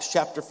power. In Acts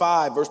chapter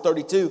 5, verse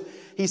 32,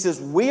 he says,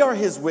 "We are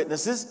his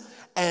witnesses,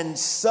 and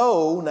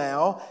so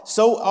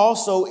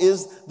also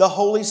is the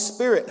Holy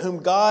Spirit, whom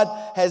God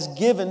has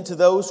given to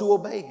those who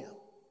obey him."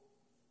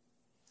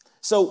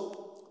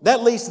 So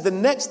that leads to the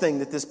next thing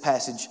that this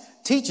passage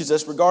teaches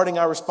us regarding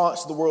our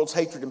response to the world's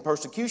hatred and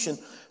persecution.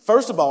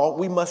 First of all,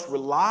 we must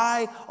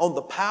rely on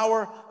the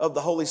power of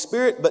the Holy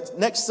Spirit. But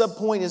next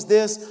subpoint is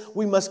this: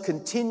 we must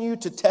continue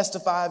to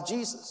testify of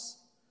Jesus.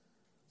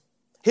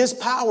 His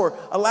power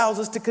allows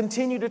us to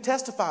continue to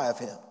testify of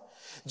him.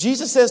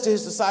 Jesus says to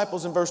his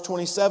disciples in verse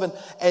 27,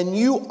 "And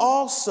you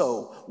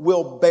also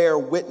will bear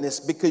witness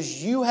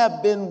because you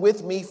have been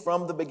with me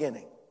from the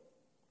beginning."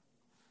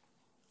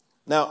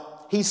 Now,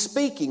 he's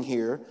speaking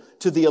here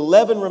to the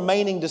 11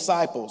 remaining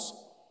disciples.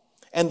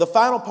 And the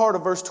final part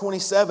of verse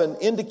 27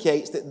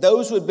 indicates that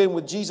those who had been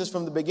with Jesus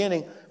from the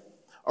beginning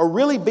are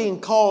really being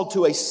called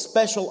to a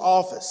special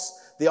office,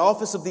 the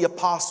office of the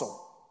apostle.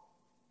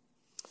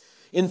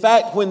 In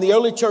fact, when the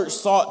early church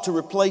sought to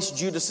replace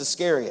Judas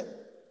Iscariot,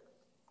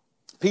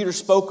 Peter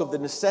spoke of the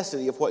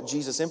necessity of what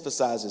Jesus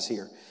emphasizes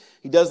here.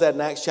 He does that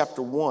in Acts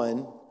chapter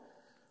 1,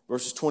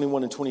 verses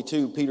 21 and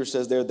 22. Peter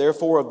says there,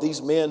 "Therefore of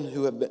these men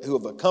who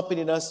have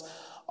accompanied us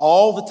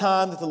all the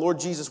time that the Lord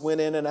Jesus went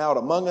in and out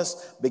among us,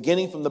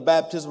 beginning from the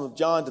baptism of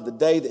John to the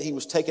day that he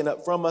was taken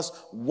up from us,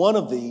 one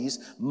of these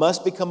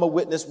must become a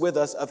witness with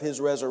us of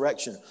his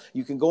resurrection."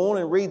 You can go on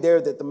and read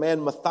there that the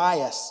man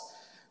Matthias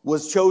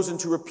was chosen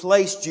to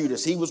replace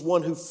Judas. He was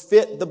one who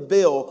fit the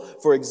bill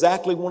for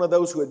exactly one of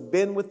those who had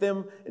been with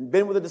them and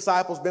been with the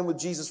disciples, been with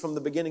Jesus from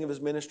the beginning of his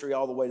ministry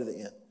all the way to the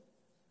end.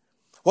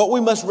 What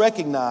we must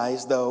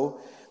recognize, though,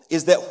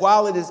 is that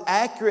while it is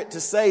accurate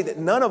to say that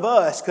none of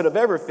us could have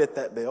ever fit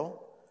that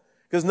bill,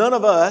 because none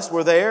of us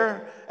were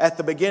there at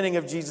the beginning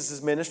of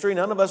Jesus' ministry,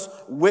 none of us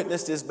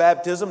witnessed his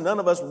baptism,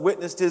 none of us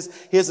witnessed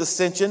his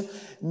ascension,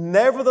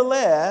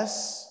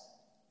 nevertheless,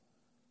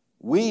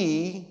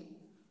 we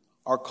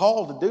are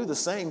called to do the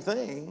same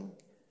thing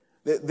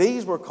that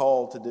these were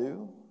called to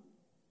do.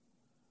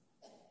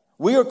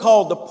 We are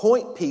called to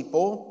point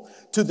people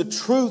to the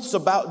truths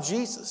about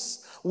Jesus.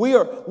 We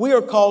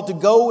are called to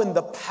go in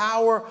the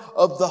power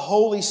of the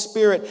Holy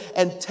Spirit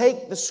and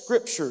take the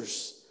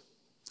scriptures,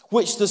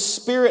 which the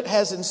Spirit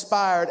has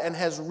inspired and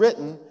has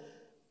written,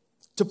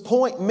 to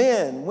point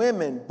men,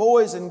 women,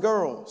 boys, and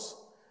girls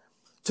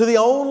to the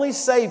only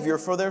Savior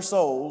for their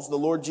souls, the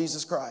Lord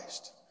Jesus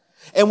Christ.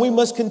 And we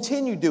must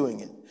continue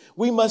doing it.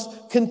 We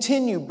must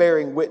continue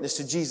bearing witness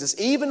to Jesus,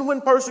 even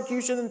when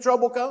persecution and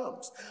trouble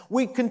comes.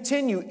 We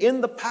continue in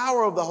the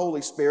power of the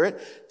Holy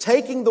Spirit,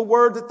 taking the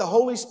word that the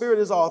Holy Spirit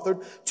has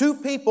authored to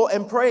people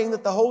and praying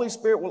that the Holy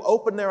Spirit will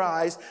open their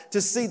eyes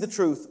to see the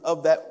truth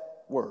of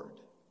that word.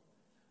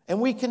 And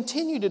we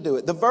continue to do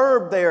it. The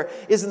verb there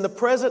is in the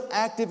present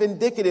active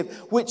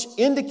indicative, which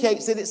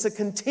indicates that it's a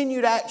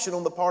continued action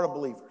on the part of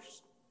believers.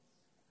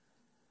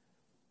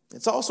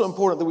 It's also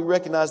important that we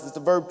recognize that the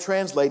verb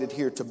translated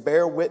here, to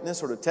bear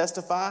witness or to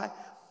testify,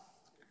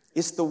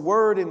 it's the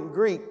word in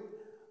Greek,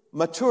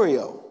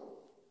 marturio.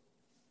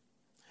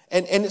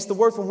 And it's the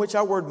word from which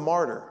our word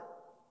martyr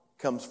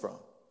comes from.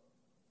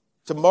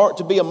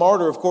 To be a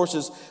martyr, of course,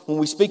 is when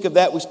we speak of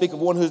that, we speak of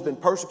one who's been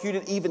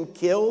persecuted, even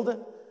killed,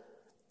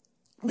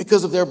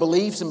 because of their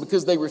beliefs and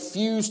because they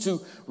refuse to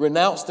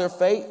renounce their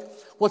faith.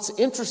 What's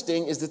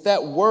interesting is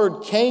that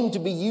word came to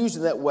be used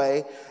in that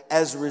way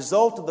as a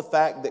result of the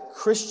fact that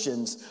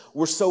Christians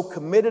were so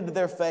committed to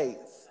their faith.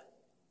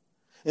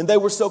 And they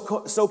were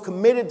so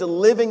committed to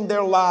living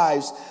their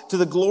lives to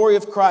the glory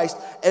of Christ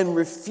and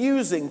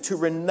refusing to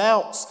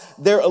renounce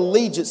their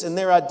allegiance and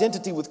their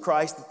identity with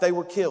Christ that they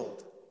were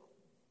killed.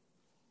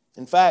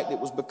 In fact, it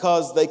was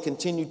because they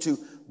continued to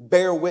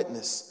bear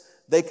witness.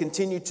 They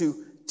continued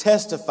to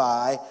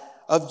testify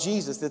of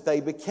Jesus that they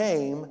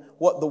became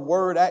what the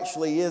word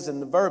actually is in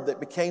the verb, that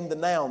became the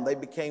noun. They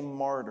became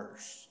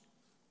martyrs.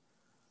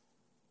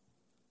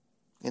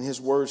 In his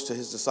words to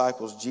his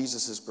disciples,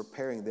 Jesus is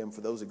preparing them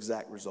for those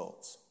exact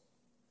results.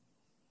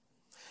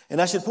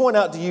 And I should point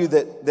out to you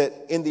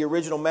that in the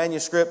original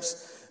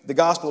manuscripts, the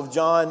Gospel of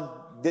John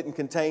didn't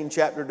contain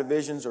chapter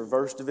divisions or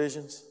verse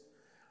divisions.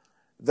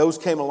 Those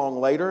came along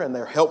later, and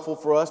they're helpful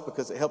for us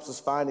because it helps us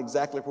find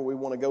exactly where we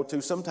want to go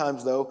to.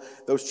 Sometimes, though,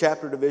 those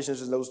chapter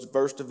divisions and those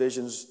verse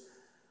divisions,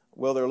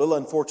 well, they're a little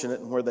unfortunate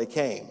in where they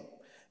came.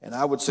 And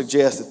I would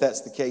suggest that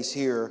that's the case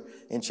here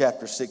in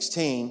chapter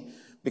 16,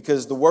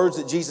 because the words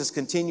that Jesus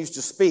continues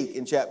to speak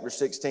in chapter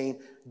 16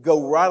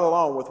 go right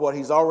along with what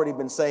he's already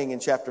been saying in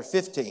chapter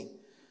 15.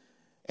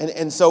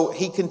 And so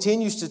he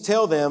continues to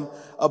tell them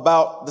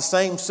about the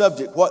same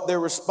subject, what their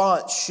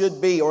response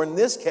should be, or in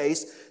this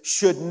case,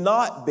 should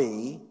not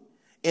be,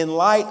 in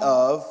light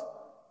of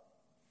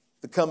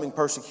the coming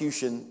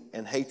persecution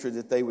and hatred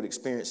that they would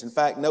experience. In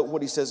fact, note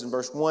what he says in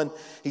verse 1.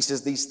 He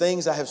says, "These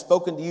things I have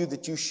spoken to you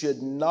that you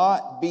should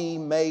not be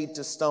made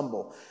to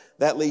stumble."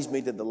 That leads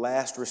me to the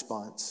last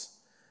response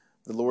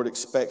the Lord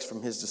expects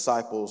from his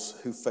disciples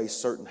who face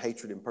certain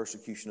hatred and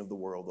persecution of the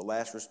world. The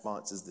last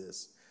response is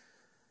this: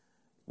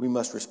 we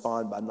must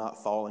respond by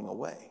not falling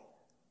away.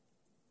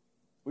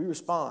 We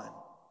respond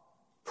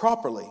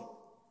properly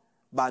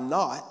by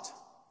not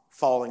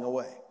falling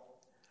away.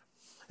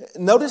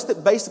 Notice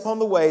that based upon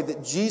the way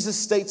that Jesus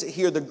states it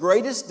here, the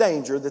greatest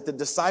danger that the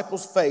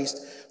disciples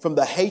faced from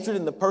the hatred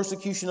and the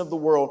persecution of the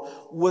world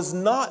was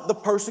not the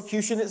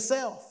persecution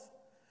itself.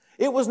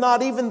 It was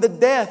not even the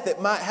death that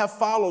might have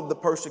followed the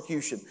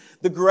persecution.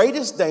 The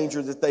greatest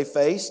danger that they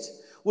faced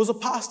was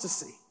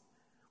apostasy,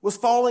 was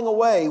falling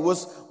away,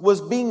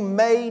 was being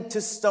made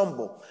to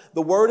stumble.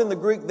 The word in the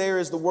Greek there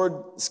is the word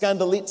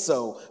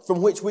skandalizo,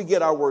 from which we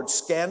get our word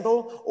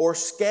scandal or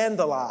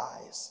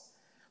scandalize.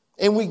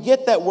 And we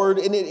get that word,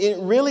 and it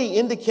really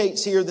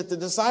indicates here that the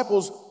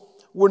disciples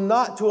were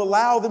not to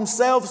allow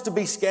themselves to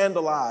be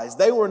scandalized.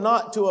 They were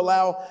not to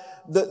allow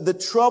the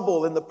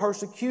trouble and the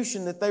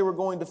persecution that they were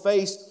going to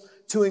face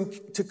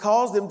to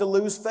cause them to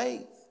lose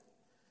faith,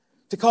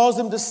 to cause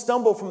them to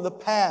stumble from the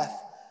path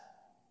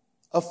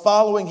of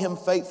following him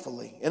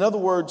faithfully. In other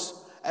words,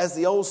 as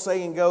the old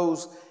saying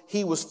goes,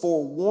 he was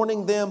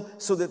forewarning them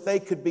so that they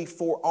could be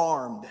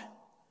forearmed.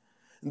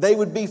 They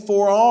would be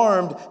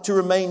forearmed to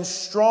remain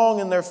strong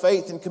in their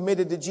faith and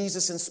committed to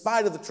Jesus in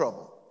spite of the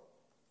trouble.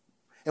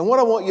 And what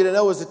I want you to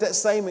know is that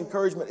same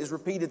encouragement is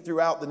repeated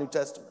throughout the New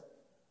Testament.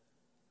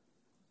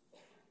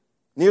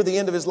 Near the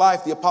end of his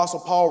life, the Apostle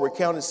Paul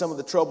recounted some of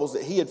the troubles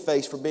that he had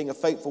faced for being a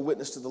faithful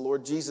witness to the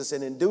Lord Jesus.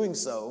 And in doing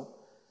so,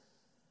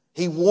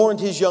 he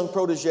warned his young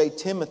protege,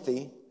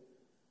 Timothy,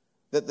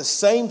 that the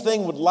same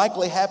thing would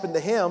likely happen to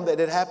him that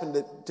had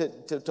happened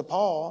to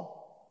Paul.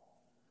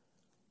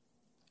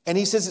 And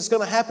he says it's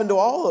going to happen to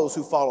all those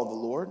who follow the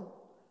Lord.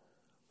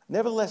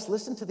 Nevertheless,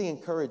 listen to the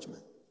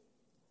encouragement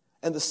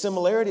and the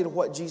similarity to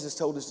what Jesus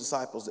told his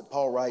disciples that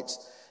Paul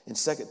writes in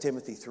 2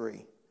 Timothy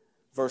 3,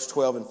 verse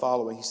 12 and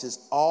following. He says,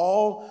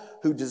 "All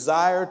who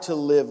desire to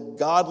live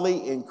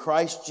godly in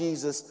Christ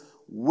Jesus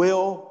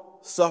will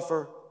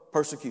suffer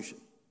persecution."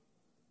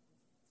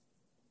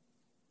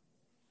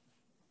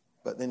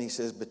 But then he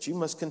says, "But you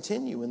must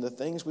continue in the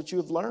things which you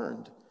have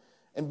learned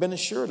and been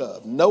assured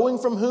of, knowing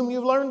from whom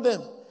you've learned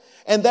them,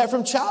 and that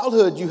from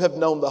childhood you have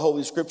known the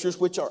Holy Scriptures,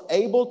 which are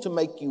able to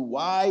make you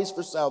wise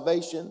for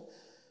salvation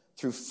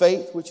through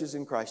faith which is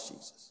in Christ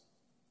Jesus."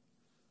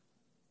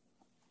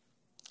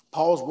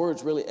 Paul's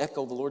words really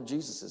echo the Lord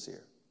Jesus's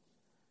here.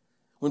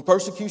 When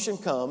persecution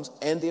comes,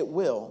 and it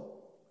will,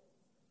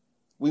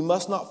 we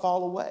must not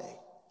fall away.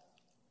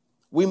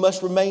 We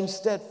must remain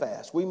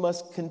steadfast. We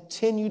must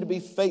continue to be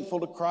faithful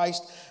to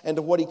Christ and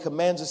to what he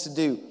commands us to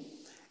do.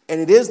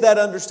 And it is that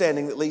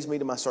understanding that leads me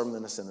to my sermon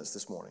in a sentence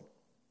this morning,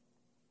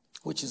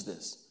 which is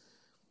this: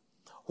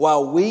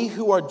 while we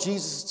who are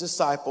Jesus'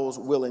 disciples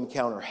will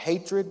encounter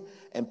hatred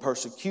and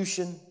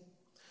persecution,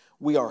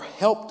 we are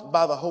helped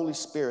by the Holy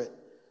Spirit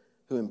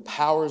who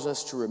empowers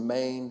us to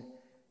remain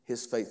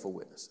his faithful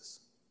witnesses.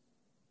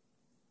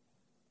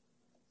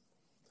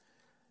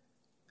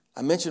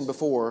 I mentioned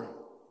before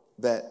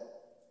that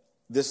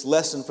this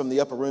lesson from the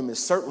upper room is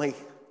certainly,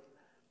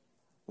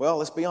 well,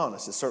 let's be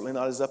honest, it's certainly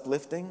not as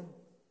uplifting.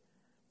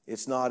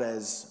 It's not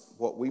as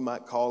what we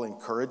might call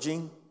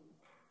encouraging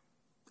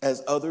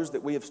as others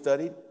that we have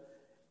studied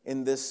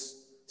in this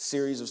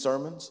series of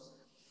sermons.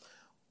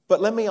 But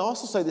let me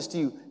also say this to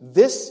you.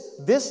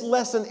 This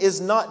lesson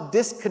is not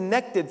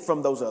disconnected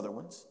from those other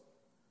ones.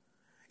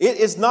 It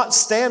is not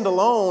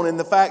standalone in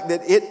the fact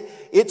that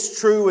it's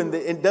true and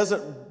it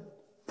doesn't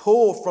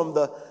pull from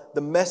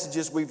the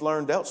messages we've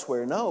learned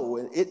elsewhere. No,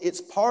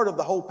 it's part of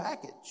the whole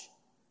package.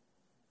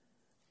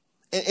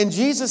 And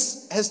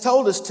Jesus has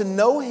told us to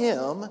know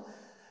him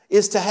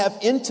is to have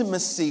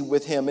intimacy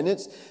with him. And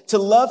it's to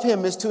love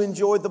him is to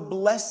enjoy the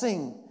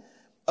blessing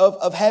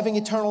of having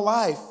eternal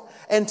life.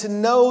 And to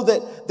know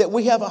that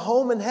we have a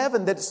home in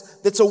heaven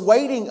that's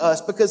awaiting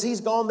us because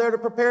he's gone there to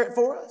prepare it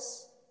for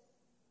us.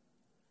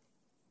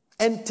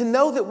 And to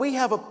know that we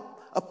have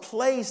a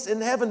place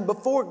in heaven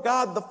before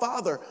God the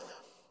Father.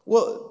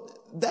 Well,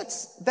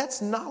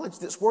 that's knowledge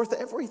that's worth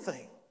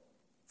everything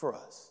for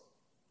us.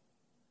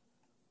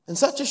 And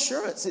such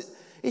assurance,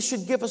 it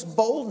should give us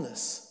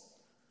boldness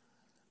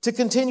to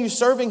continue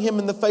serving him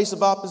in the face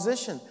of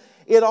opposition.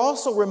 it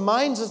also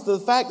reminds us of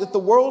the fact that the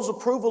world's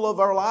approval of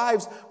our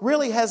lives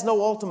really has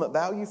no ultimate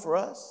value for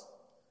us.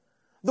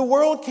 The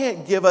world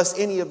can't give us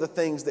any of the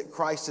things that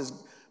Christ has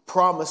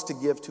promised to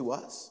give to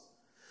us.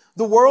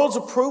 The world's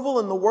approval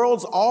and the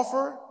world's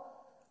offer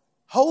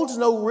holds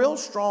no real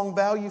strong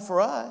value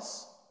for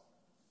us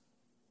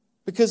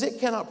because it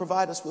cannot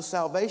provide us with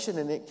salvation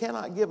and it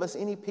cannot give us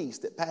any peace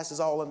that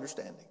passes all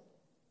understanding.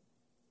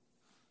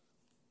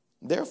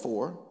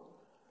 Therefore,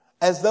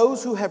 as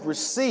those who have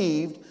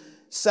received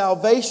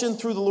salvation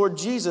through the Lord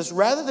Jesus,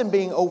 rather than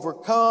being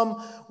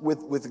overcome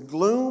with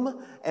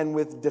gloom and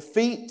with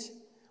defeat,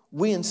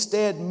 we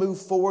instead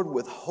move forward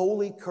with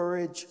holy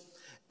courage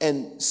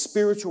and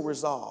spiritual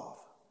resolve.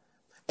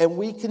 And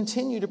we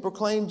continue to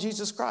proclaim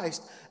Jesus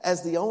Christ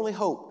as the only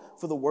hope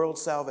for the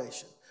world's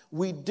salvation.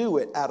 We do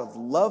it out of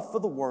love for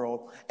the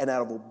world and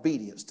out of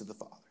obedience to the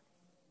Father.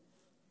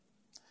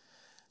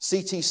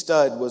 C.T.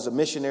 Studd was a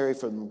missionary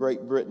from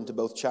Great Britain to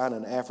both China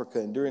and Africa,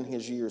 and during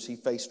his years he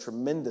faced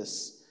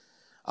tremendous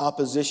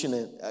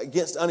opposition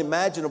against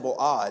unimaginable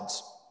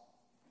odds.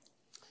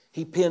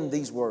 He penned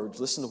these words.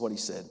 Listen to what he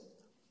said.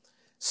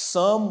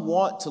 Some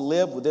want to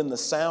live within the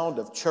sound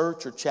of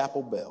church or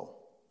chapel bell.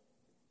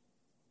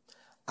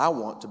 I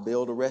want to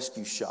build a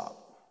rescue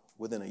shop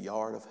within a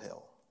yard of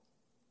hell.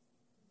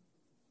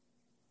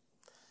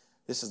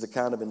 This is the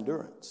kind of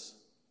endurance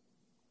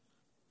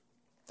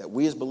that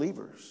we as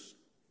believers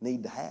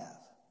need to have.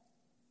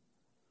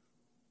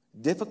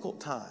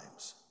 Difficult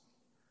times,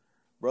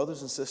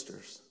 brothers and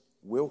sisters,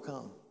 will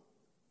come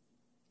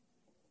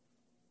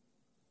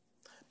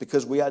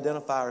because we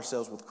identify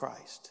ourselves with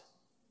Christ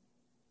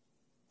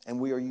and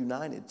we are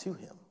united to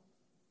Him.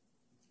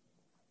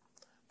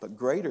 But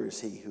greater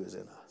is He who is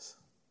in us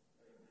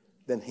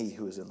than he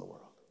who is in the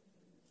world.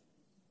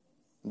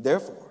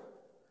 Therefore,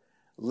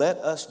 let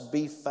us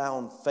be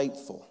found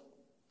faithful,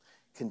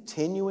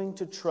 continuing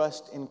to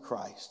trust in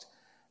Christ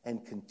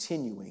and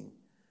continuing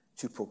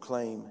to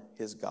proclaim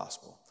His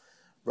gospel.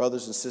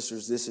 Brothers and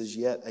sisters, this is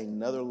yet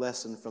another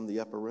lesson from the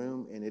upper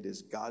room, and it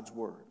is God's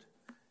word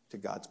to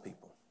God's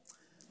people.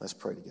 Let's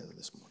pray together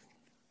this morning.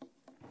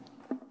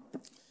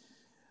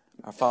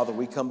 Our Father,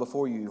 we come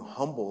before you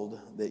humbled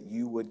that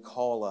you would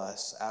call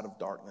us out of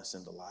darkness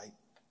into light,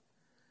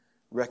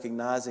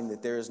 recognizing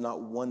that there is not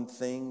one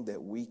thing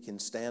that we can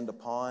stand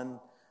upon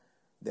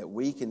that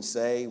we can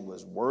say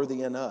was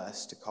worthy in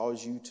us to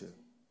cause you to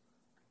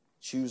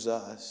choose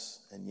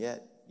us, and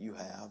yet you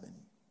have. And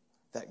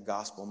that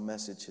gospel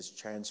message has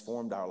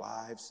transformed our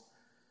lives.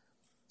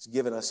 It's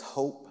given us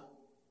hope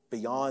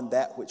beyond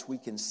that which we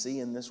can see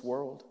in this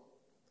world.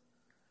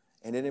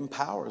 And it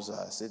empowers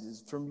us. It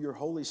is from your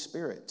Holy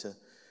Spirit to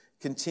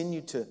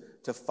continue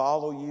to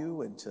follow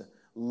you and to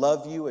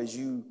love you as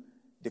you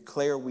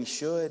declare we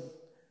should.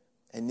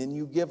 And then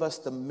you give us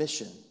the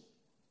mission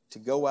to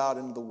go out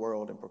into the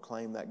world and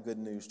proclaim that good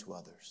news to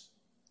others.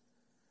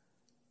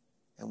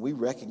 And we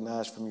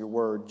recognize from your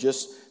word,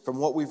 just from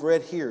what we've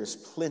read here is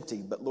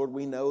plenty. But Lord,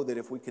 we know that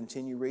if we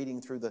continue reading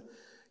through the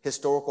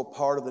historical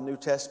part of the New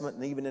Testament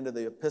and even into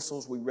the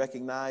epistles, we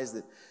recognize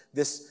that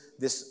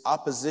this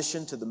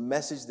opposition to the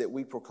message that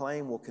we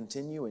proclaim will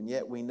continue. And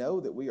yet we know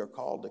that we are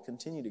called to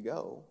continue to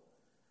go.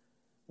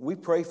 We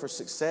pray for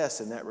success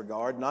in that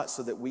regard, not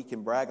so that we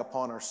can brag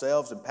upon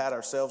ourselves and pat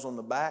ourselves on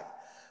the back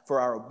for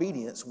our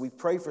obedience. We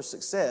pray for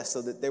success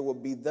so that there will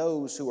be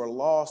those who are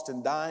lost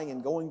and dying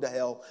and going to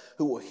hell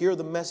who will hear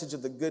the message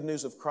of the good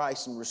news of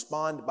Christ and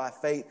respond by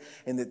faith,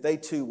 and that they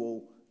too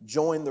will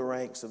join the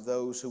ranks of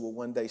those who will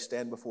one day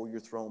stand before your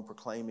throne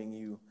proclaiming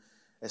you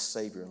as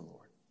Savior and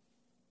Lord.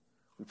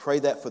 We pray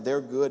that for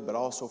their good, but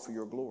also for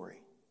your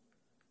glory.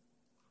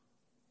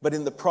 But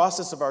in the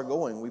process of our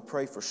going, we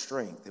pray for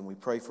strength and we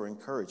pray for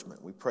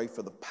encouragement. We pray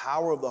for the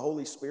power of the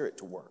Holy Spirit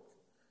to work.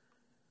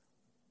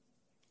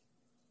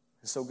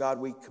 And so, God,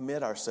 we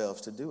commit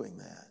ourselves to doing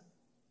that,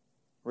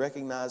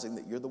 recognizing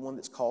that you're the one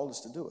that's called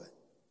us to do it.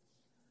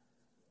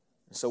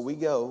 And so we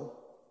go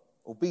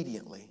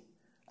obediently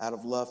out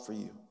of love for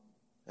you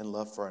and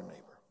love for our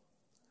neighbor.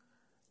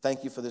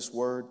 Thank you for this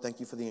word. Thank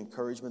you for the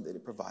encouragement that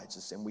it provides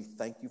us. And we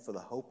thank you for the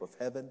hope of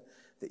heaven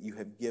that you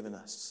have given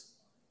us.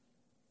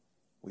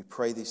 We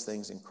pray these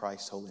things in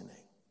Christ's holy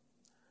name.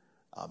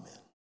 Amen.